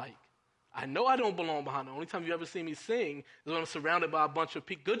behind a mic. I know I don't belong behind it. The only time you ever see me sing is when I'm surrounded by a bunch of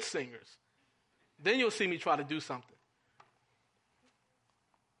good singers. Then you'll see me try to do something.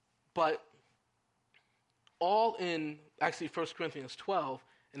 But all in, actually, 1 Corinthians 12,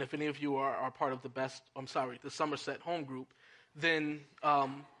 and if any of you are part of the Somerset home group, then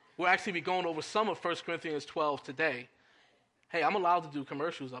we'll actually be going over some of 1 Corinthians 12 today. Hey, I'm allowed to do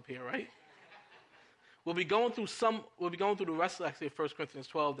commercials up here, right? We'll be going through the rest actually of 1 Corinthians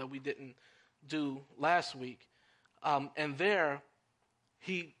 12 that we didn't do last week. And there,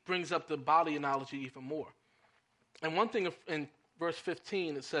 he brings up the body analogy even more. And one thing in verse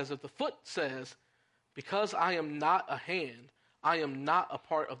 15, it says, if the foot says, because I am not a hand, I am not a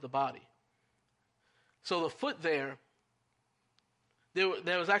part of the body. So the foot there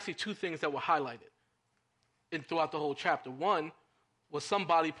was actually two things that were highlighted throughout the whole chapter. One was some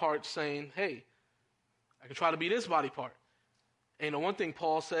body part saying, hey, I can try to be this body part. And the one thing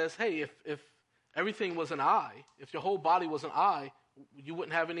Paul says, hey, if everything was an eye, if your whole body was an eye, you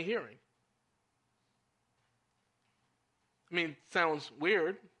wouldn't have any hearing. I mean, it sounds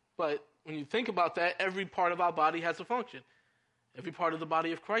weird, but when you think about that, every part of our body has a function. Every part of the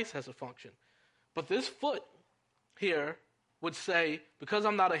body of Christ has a function. But this foot here would say, because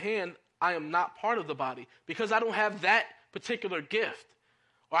I'm not a hand, I am not part of the body. Because I don't have that particular gift,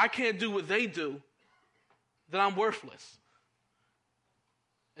 or I can't do what they do, then I'm worthless.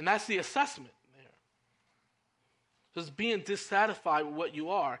 And that's the assessment there. Just being dissatisfied with what you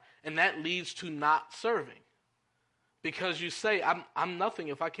are, and that leads to not serving. Because you say, I'm nothing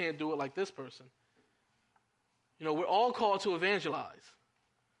if I can't do it like this person. You know, we're all called to evangelize.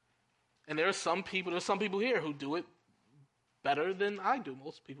 And there's some people here who do it better than I do.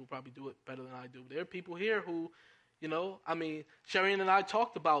 Most people probably do it better than I do. There are people here who, you know, I mean, Sharian and I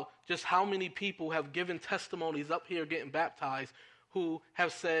talked about just how many people have given testimonies up here getting baptized who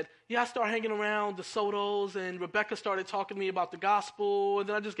have said, yeah, I started hanging around the Sotos and Rebecca started talking to me about the gospel and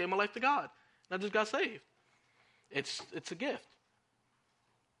then I just gave my life to God. And I just got saved. It's a gift.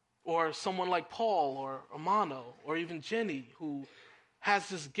 Or someone like Paul or Amano or even Jenny who has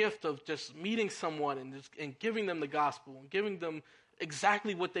this gift of just meeting someone and giving them the gospel and giving them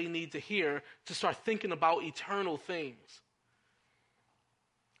exactly what they need to hear to start thinking about eternal things.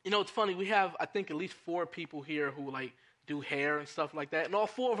 You know, it's funny. We have, I think, at least 4 people here who like do hair and stuff like that, and all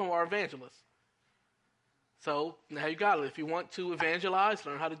 4 of them are evangelists. So now you got it. If you want to evangelize,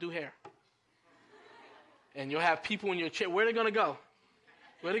 learn how to do hair. And you'll have people in your chair. Where are they going to go?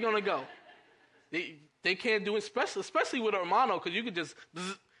 Where are they going to go? They can't do it, especially with Armando, because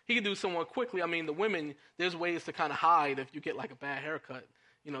he can do someone quickly. I mean, the women, there's ways to kind of hide if you get like a bad haircut.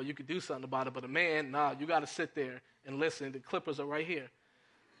 You know, you could do something about it. But a man, nah, you got to sit there and listen. The clippers are right here.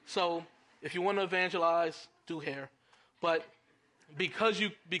 So if you want to evangelize, do hair. But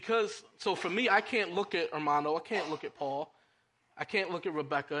so for me, I can't look at Armando. I can't look at Paul. I can't look at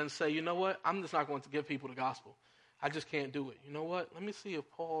Rebecca and say, you know what, I'm just not going to give people the gospel. I just can't do it. You know what, let me see if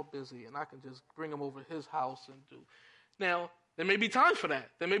Paul's busy and I can just bring him over to his house and do. Now, there may be times for that.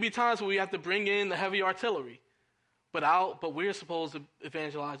 There may be times where we have to bring in the heavy artillery. But we're supposed to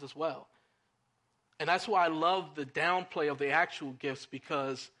evangelize as well. And that's why I love the downplay of the actual gifts,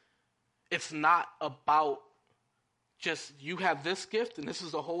 because it's not about just you have this gift and this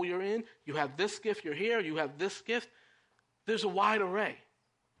is the hole you're in. You have this gift, you're here. You have this gift. There's a wide array.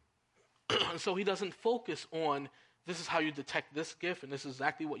 And so he doesn't focus on this is how you detect this gift and this is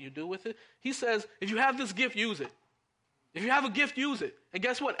exactly what you do with it. He says, if you have this gift, use it. If you have a gift, use it. And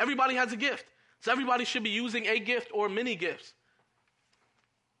guess what? Everybody has a gift. So everybody should be using a gift or many gifts.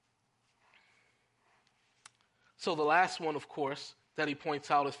 So the last one, of course, that he points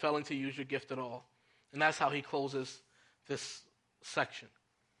out is failing to use your gift at all. And that's how he closes this section.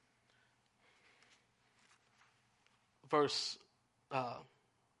 Verse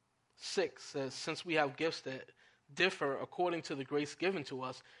 6 says, since we have gifts that differ according to the grace given to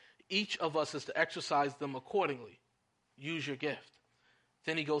us, each of us is to exercise them accordingly. Use your gift.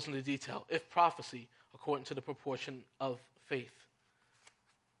 Then he goes into detail. If prophecy, according to the proportion of faith.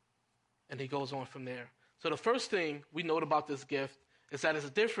 And he goes on from there. So the first thing we note about this gift is that it's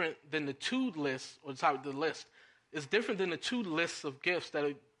different than the two lists, the list is different than the two lists of gifts that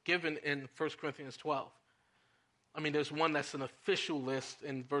are given in 1 Corinthians 12. I mean, there's one that's an official list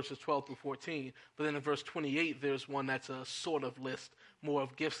in verses 12 through 14, but then in verse 28, there's one that's a sort of list, more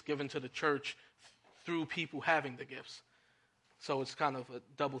of gifts given to the church through people having the gifts. So it's kind of a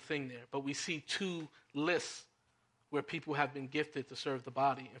double thing there. But we see two lists where people have been gifted to serve the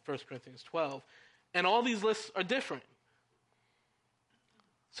body in 1 Corinthians 12. And all these lists are different.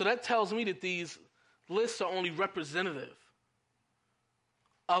 So that tells me that these lists are only representative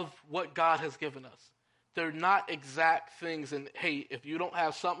of what God has given us. They're not exact things. And hey, if you don't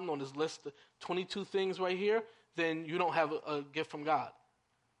have something on this list of 22 things right here, then you don't have a gift from God.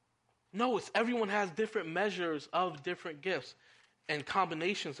 No, it's everyone has different measures of different gifts and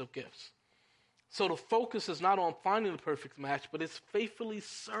combinations of gifts. So the focus is not on finding the perfect match, but it's faithfully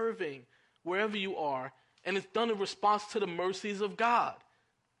serving wherever you are, and it's done in response to the mercies of God.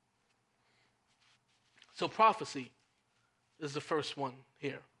 So prophecy is the first one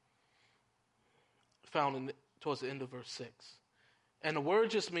here, found towards the end of verse 6. And the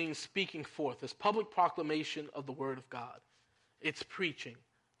word just means speaking forth. It's public proclamation of the word of God. It's preaching,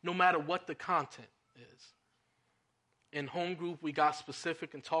 no matter what the content is. In home group, we got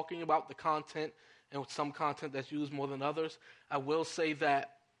specific in talking about the content, and with some content that's used more than others. I will say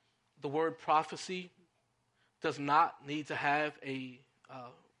that the word prophecy does not need to have a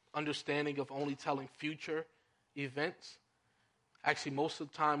understanding of only telling future events. Actually, most of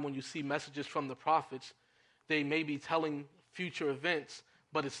the time when you see messages from the prophets, they may be telling future events,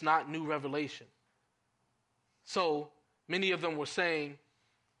 but it's not new revelation. So many of them were saying,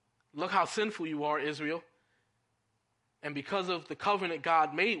 look how sinful you are, Israel. And because of the covenant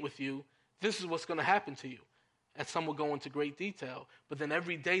God made with you, this is what's going to happen to you. And some will go into great detail. But then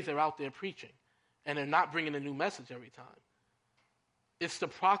every day they're out there preaching. And they're not bringing a new message every time. It's the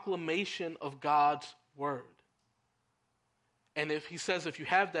proclamation of God's word. And if he says if you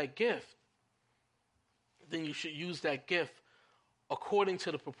have that gift, then you should use that gift according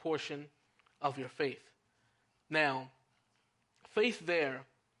to the proportion of your faith. Now, faith there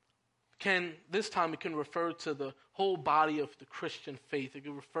this time it can refer to the whole body of the Christian faith. It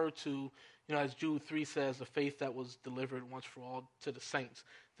can refer to, as Jude 3 says, the faith that was delivered once for all to the saints.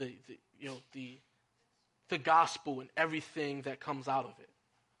 The gospel and everything that comes out of it.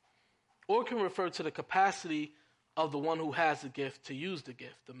 Or it can refer to the capacity of the one who has the gift to use the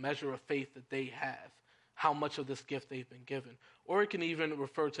gift, the measure of faith that they have, how much of this gift they've been given. Or it can even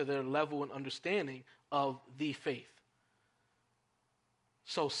refer to their level and understanding of the faith.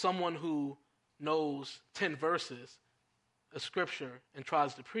 So someone who knows 10 verses of scripture and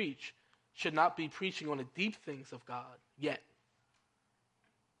tries to preach should not be preaching on the deep things of God yet.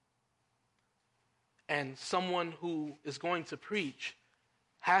 And someone who is going to preach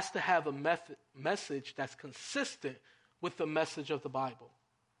has to have a message that's consistent with the message of the Bible.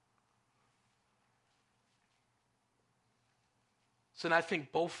 So I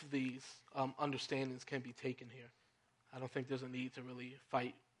think both of these understandings can be taken here. I don't think there's a need to really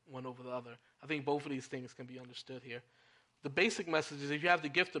fight one over the other. I think both of these things can be understood here. The basic message is if you have the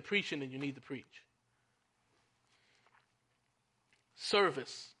gift of preaching, then you need to preach.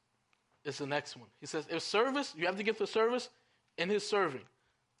 Service is the next one. He says, if service, you have the gift of service, in his serving.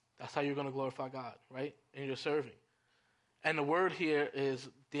 That's how you're going to glorify God, right? In your serving. And the word here is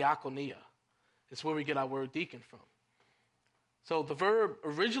diakonia. It's where we get our word deacon from. So the verb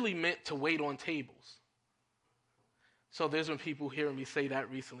originally meant to wait on tables. So there's been people hearing me say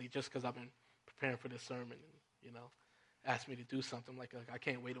that recently just because I've been preparing for this sermon and, asked me to do something like I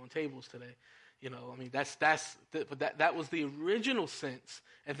can't wait on tables today. That was the original sense.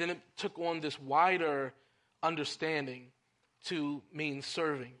 And then it took on this wider understanding to mean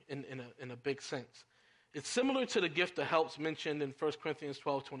serving in a big sense. It's similar to the gift of helps mentioned in 1 Corinthians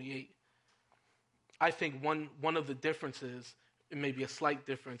 12:28. I think one of the differences, it may be a slight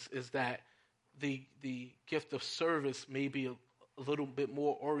difference, is that the gift of service may be a little bit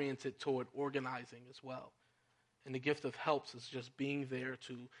more oriented toward organizing as well. And the gift of helps is just being there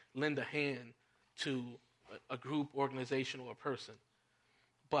to lend a hand to a group, organization, or a person.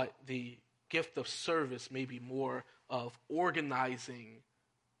 But the gift of service may be more of organizing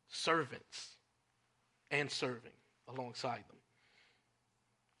servants and serving alongside them.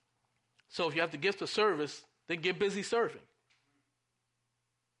 So if you have the gift of service, then get busy serving.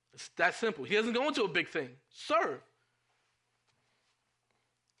 It's that simple. He doesn't go into a big thing. Serve.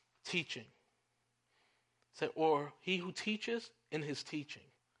 Teaching. Or he who teaches in his teaching.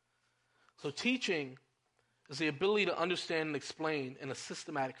 So teaching is the ability to understand and explain in a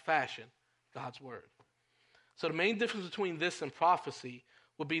systematic fashion God's word. So the main difference between this and prophecy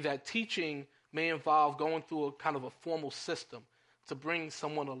would be that teaching may involve going through a kind of a formal system to bring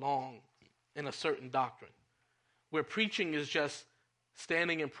someone along in a certain doctrine, where preaching is just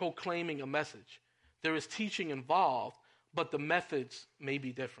standing and proclaiming a message. There is teaching involved, but the methods may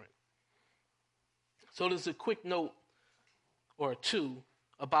be different. So there's a quick note or two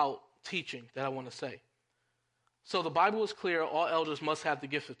about teaching that I want to say. So the Bible is clear, all elders must have the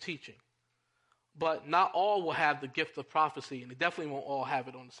gift of teaching. But not all will have the gift of prophecy, and they definitely won't all have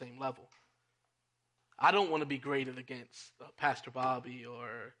it on the same level. I don't want to be graded against Pastor Bobby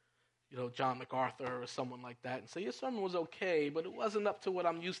or John MacArthur or someone like that and say, your sermon was okay, but it wasn't up to what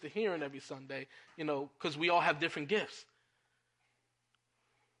I'm used to hearing every Sunday, because we all have different gifts.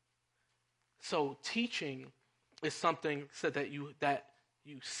 So teaching is something that you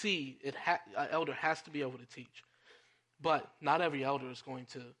see. An elder has to be able to teach. But not every elder is going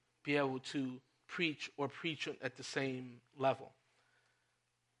to be able to preach or preach at the same level.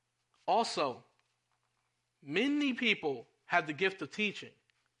 Also, many people have the gift of teaching,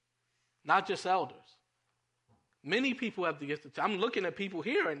 not just elders. Many people have the gift of teaching. I'm looking at people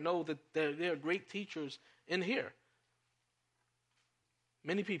here and know that there are great teachers in here.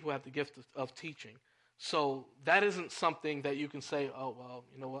 Many people have the gift of teaching. So that isn't something that you can say, oh, well,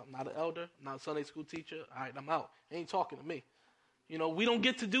 you know what, I'm not an elder, I'm not a Sunday school teacher, all right, I'm out. He ain't talking to me. We don't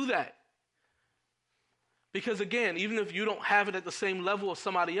get to do that. Because again, even if you don't have it at the same level as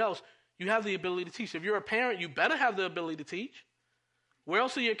somebody else, you have the ability to teach. If you're a parent, you better have the ability to teach. Where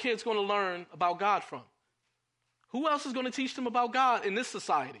else are your kids going to learn about God from? Who else is going to teach them about God in this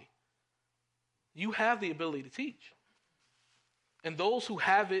society? You have the ability to teach. And those who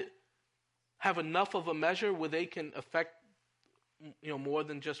have it have enough of a measure where they can affect more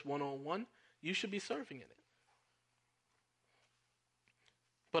than just one-on-one, you should be serving in it.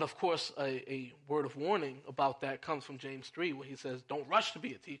 But of course, a word of warning about that comes from James 3, where he says, don't rush to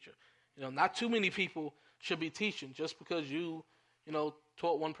be a teacher. Not too many people should be teaching. Just because you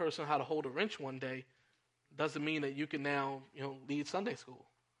taught one person how to hold a wrench one day doesn't mean that you can now, lead Sunday school.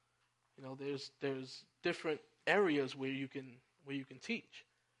 There's different areas where you can teach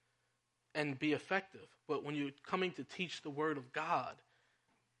and be effective. But when you're coming to teach the word of God,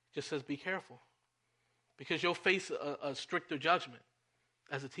 it just says be careful, because you'll face a stricter judgment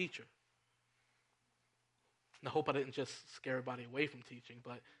as a teacher. And I hope I didn't just scare everybody away from teaching,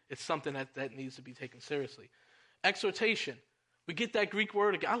 but it's something that needs to be taken seriously. Exhortation. We get that Greek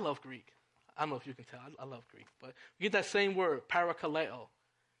word again. I love Greek. I don't know if you can tell. I love Greek. But we get that same word, parakaleo.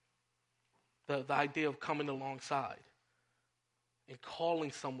 The idea of coming alongside and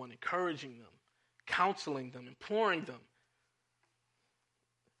calling someone, encouraging them, counseling them, imploring them.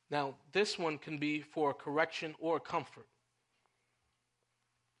 Now, this one can be for correction or comfort.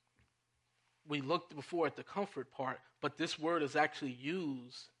 We looked before at the comfort part, but this word is actually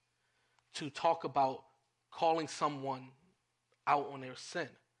used to talk about calling someone out on their sin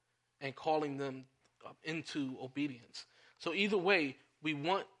and calling them into obedience. So either way, we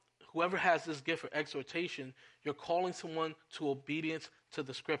want whoever has this gift for exhortation, you're calling someone to obedience to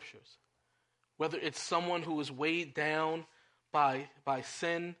the scriptures. Whether it's someone who is weighed down by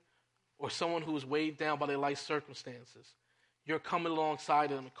sin or someone who is weighed down by their life circumstances, you're coming alongside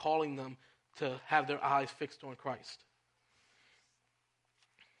them and calling them to have their eyes fixed on Christ.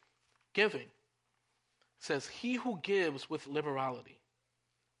 Giving says, he who gives with liberality.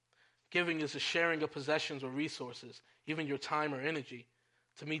 Giving is the sharing of possessions or resources, even your time or energy,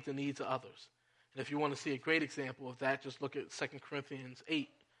 to meet the needs of others. And if you want to see a great example of that, just look at 2 Corinthians 8,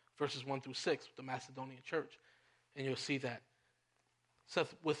 verses 1 through 6, with the Macedonian church, and you'll see that. It says,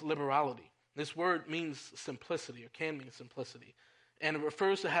 with liberality. This word means simplicity, or can mean simplicity. And it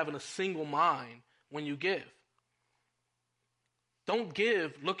refers to having a single mind when you give. Don't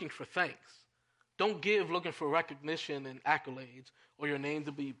give looking for thanks. Don't give looking for recognition and accolades or your name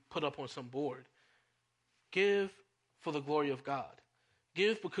to be put up on some board. Give for the glory of God.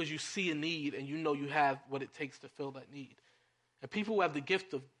 Give because you see a need and you know you have what it takes to fill that need. And people who have the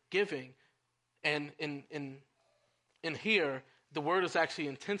gift of giving, and in here, the word is actually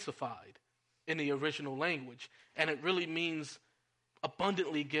intensified in the original language, and it really means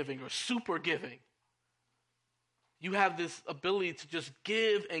abundantly giving or super giving. You have this ability to just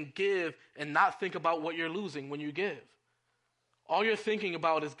give and not think about what you're losing when you give. All you're thinking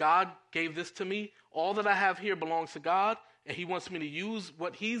about is, God gave this to me. All that I have here belongs to God, and he wants me to use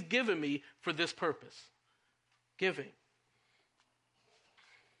what he's given me for this purpose. Giving.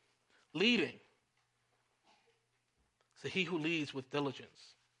 Leading. So he who leads with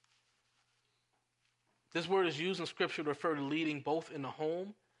diligence. This word is used in Scripture to refer to leading both in the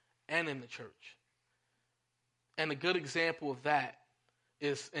home and in the church. And a good example of that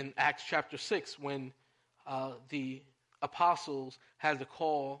is in Acts chapter 6, when the apostles had to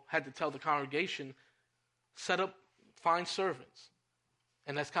tell the congregation, find servants.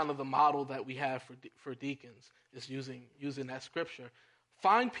 And that's kind of the model that we have for deacons, is using that scripture.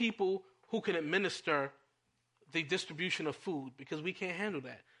 Find people who can administer the distribution of food, because we can't handle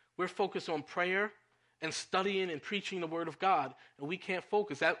that. We're focused on prayer and studying and preaching the word of God, and we can't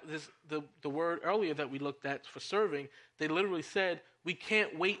focus. That is the word earlier that we looked at for serving. They literally said, we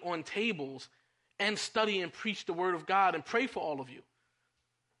can't wait on tables and study and preach the word of God and pray for all of you.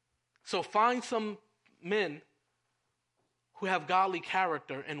 So find some men who have godly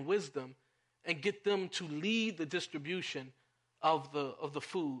character and wisdom and get them to lead the distribution of the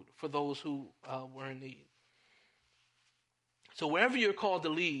food for those who were in need. So wherever you're called to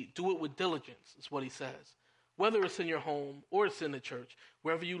lead, do it with diligence, is what he says. Whether it's in your home or it's in the church,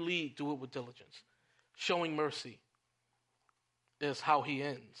 wherever you lead, do it with diligence. Showing mercy is how he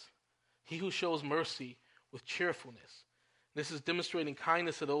ends. He who shows mercy with cheerfulness. This is demonstrating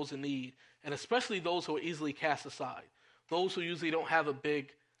kindness to those in need, and especially those who are easily cast aside, those who usually don't have a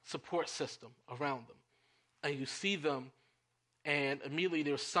big support system around them. And you see them, and immediately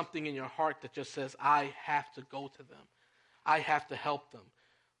there's something in your heart that just says, I have to go to them. I have to help them.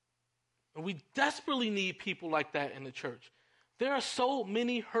 And we desperately need people like that in the church. There are so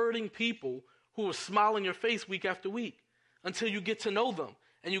many hurting people who will smile in your face week after week until you get to know them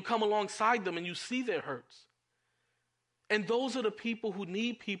and you come alongside them and you see their hurts. And those are the people who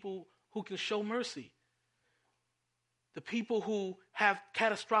need people who can show mercy. The people who have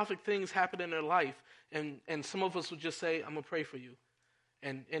catastrophic things happen in their life, and some of us will just say, I'm going to pray for you.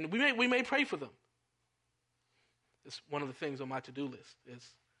 And we may pray for them. It's one of the things on my to-do list is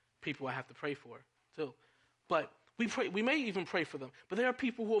people I have to pray for too. But we may even pray for them. But there are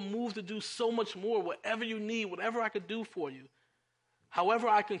people who are moved to do so much more. Whatever you need, whatever I could do for you, however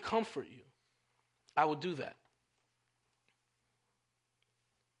I can comfort you, I will do that.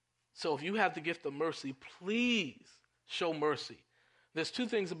 So if you have the gift of mercy, please show mercy. There's two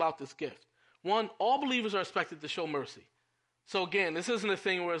things about this gift. One, all believers are expected to show mercy. So again, this isn't a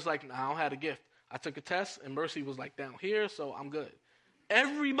thing where it's like, nah, I don't have a gift. I took a test, and mercy was like down here, so I'm good.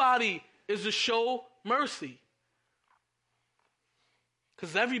 Everybody is to show mercy.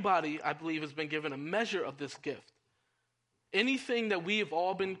 Because everybody, I believe, has been given a measure of this gift. Anything that we have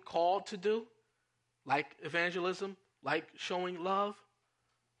all been called to do, like evangelism, like showing love,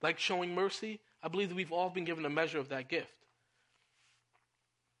 like showing mercy, I believe that we've all been given a measure of that gift.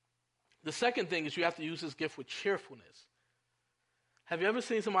 The second thing is you have to use this gift with cheerfulness. Have you ever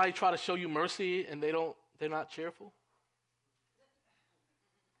seen somebody try to show you mercy and they're not cheerful?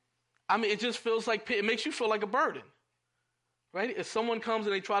 I mean, it just feels like, it makes you feel like a burden, right? If someone comes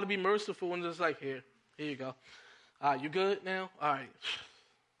and they try to be merciful and just like, here you go. You good now? All right.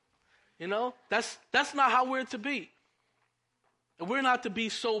 You know, that's not how we're to be. And we're not to be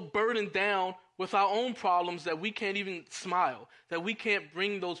so burdened down with our own problems that we can't even smile, that we can't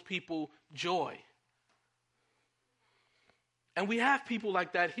bring those people joy. And we have people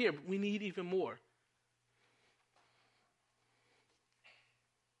like that here, but we need even more.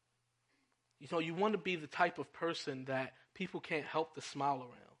 You know, you want to be the type of person that people can't help to smile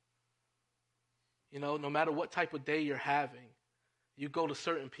around. You know, no matter what type of day you're having, you go to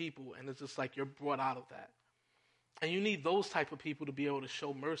certain people and it's just like you're brought out of that. And you need those type of people to be able to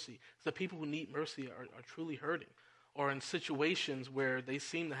show mercy. The people who need mercy are truly hurting, or in situations where they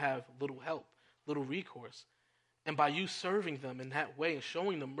seem to have little help, little recourse. And by you serving them in that way and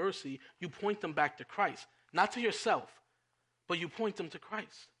showing them mercy, you point them back to Christ. Not to yourself, but you point them to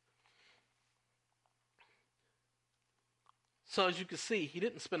Christ. So as you can see, he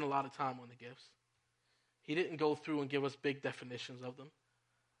didn't spend a lot of time on the gifts. He didn't go through and give us big definitions of them.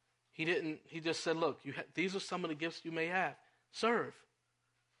 He just said, look, these are some of the gifts you may have. Serve.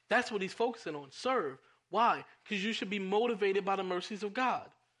 That's what he's focusing on. Serve. Why? Because you should be motivated by the mercies of God.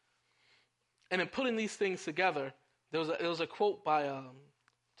 And in putting these things together, there was a quote by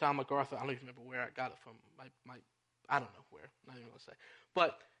John MacArthur. I don't even remember where I got it from. I don't know where. I'm not even going to say.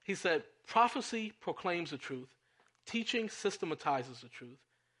 But he said, prophecy proclaims the truth. Teaching systematizes the truth.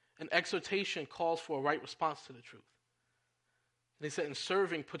 And exhortation calls for a right response to the truth. And he said, and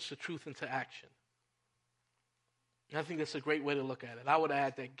serving puts the truth into action. And I think that's a great way to look at it. I would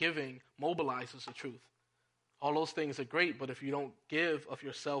add that giving mobilizes the truth. All those things are great, but if you don't give of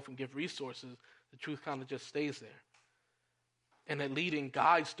yourself and give resources, the truth kind of just stays there. And that leading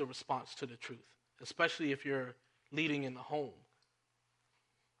guides the response to the truth, especially if you're leading in the home.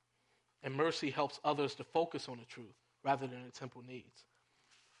 And mercy helps others to focus on the truth rather than the temporal needs.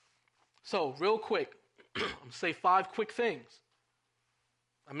 So, real quick, I'm going to say 5 quick things.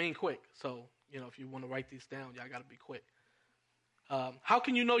 I mean quick. So, if you want to write these down, y'all got to be quick. How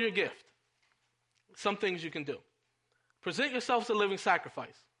can you know your gift? Some things you can do. Present yourself as a living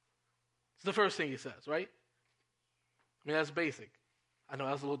sacrifice. It's the first thing he says, right? I mean, that's basic. I know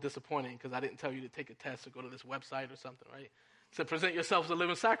that was a little disappointing because I didn't tell you to take a test or go to this website or something, right? So present yourself as a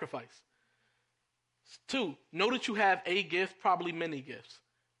living sacrifice. 2, know that you have a gift, probably many gifts,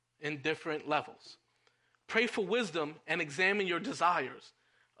 in different levels. Pray for wisdom and examine your desires.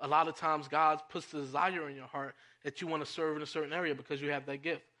 A lot of times God puts the desire in your heart that you want to serve in a certain area because you have that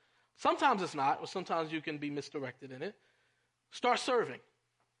gift. Sometimes it's not, or sometimes you can be misdirected in it. Start serving.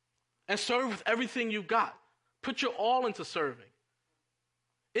 And serve with everything you got. Put your all into serving.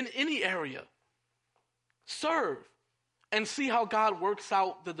 In any area. Serve. And see how God works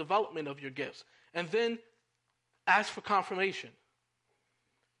out the development of your gifts. And then ask for confirmation.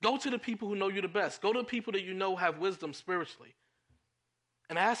 Go to the people who know you the best. Go to the people that you know have wisdom spiritually.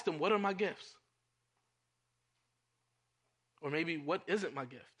 And ask them, what are my gifts? Or maybe, what isn't my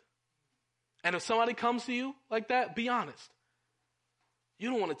gift? And if somebody comes to you like that, be honest. You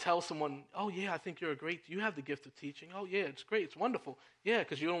don't want to tell someone, oh yeah, I think you have the gift of teaching. Oh yeah, it's great, it's wonderful. Yeah,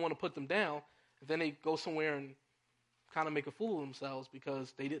 because you don't want to put them down. And then they go somewhere and kind of make a fool of themselves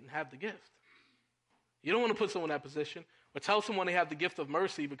because they didn't have the gift. You don't want to put someone in that position. Or tell someone they have the gift of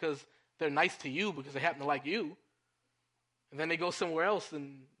mercy because they're nice to you because they happen to like you. And then they go somewhere else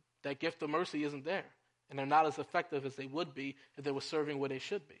and that gift of mercy isn't there. And they're not as effective as they would be if they were serving where they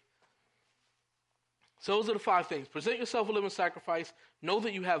should be. So those are the 5 things. Present yourself a living sacrifice. Know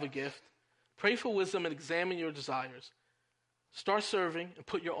that you have a gift. Pray for wisdom and examine your desires. Start serving and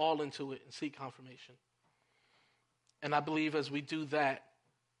put your all into it and seek confirmation. And I believe as we do that,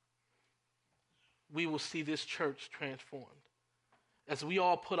 we will see this church transformed. As we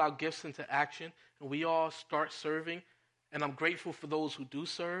all put our gifts into action and we all start serving, and I'm grateful for those who do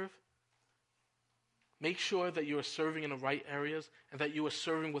serve, make sure that you are serving in the right areas and that you are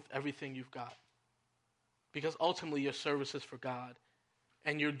serving with everything you've got. Because ultimately your service is for God.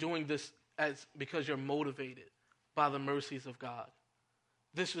 And you're doing this because you're motivated by the mercies of God.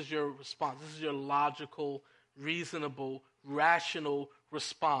 This is your response. This is your logical, reasonable, rational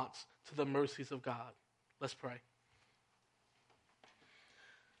response to the mercies of God. Let's pray.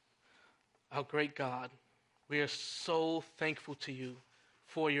 Our great God, we are so thankful to you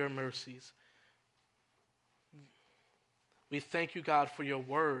for your mercies. We thank you, God, for your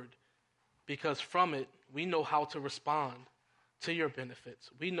word, because from it, we know how to respond to your benefits.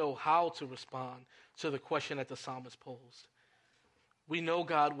 We know how to respond to the question that the psalmist posed. We know,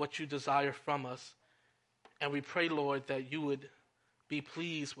 God, what you desire from us, and we pray, Lord, that you would be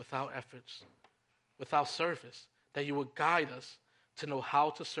pleased with our efforts, with our service, that you would guide us to know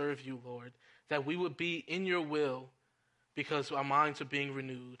how to serve you, Lord, that we would be in your will because our minds are being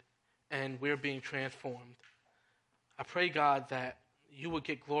renewed and we're being transformed. I pray, God, that you would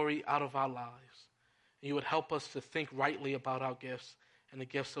get glory out of our lives. And you would help us to think rightly about our gifts and the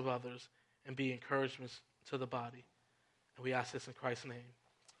gifts of others and be encouragements to the body. And we ask this in Christ's name.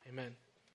 Amen.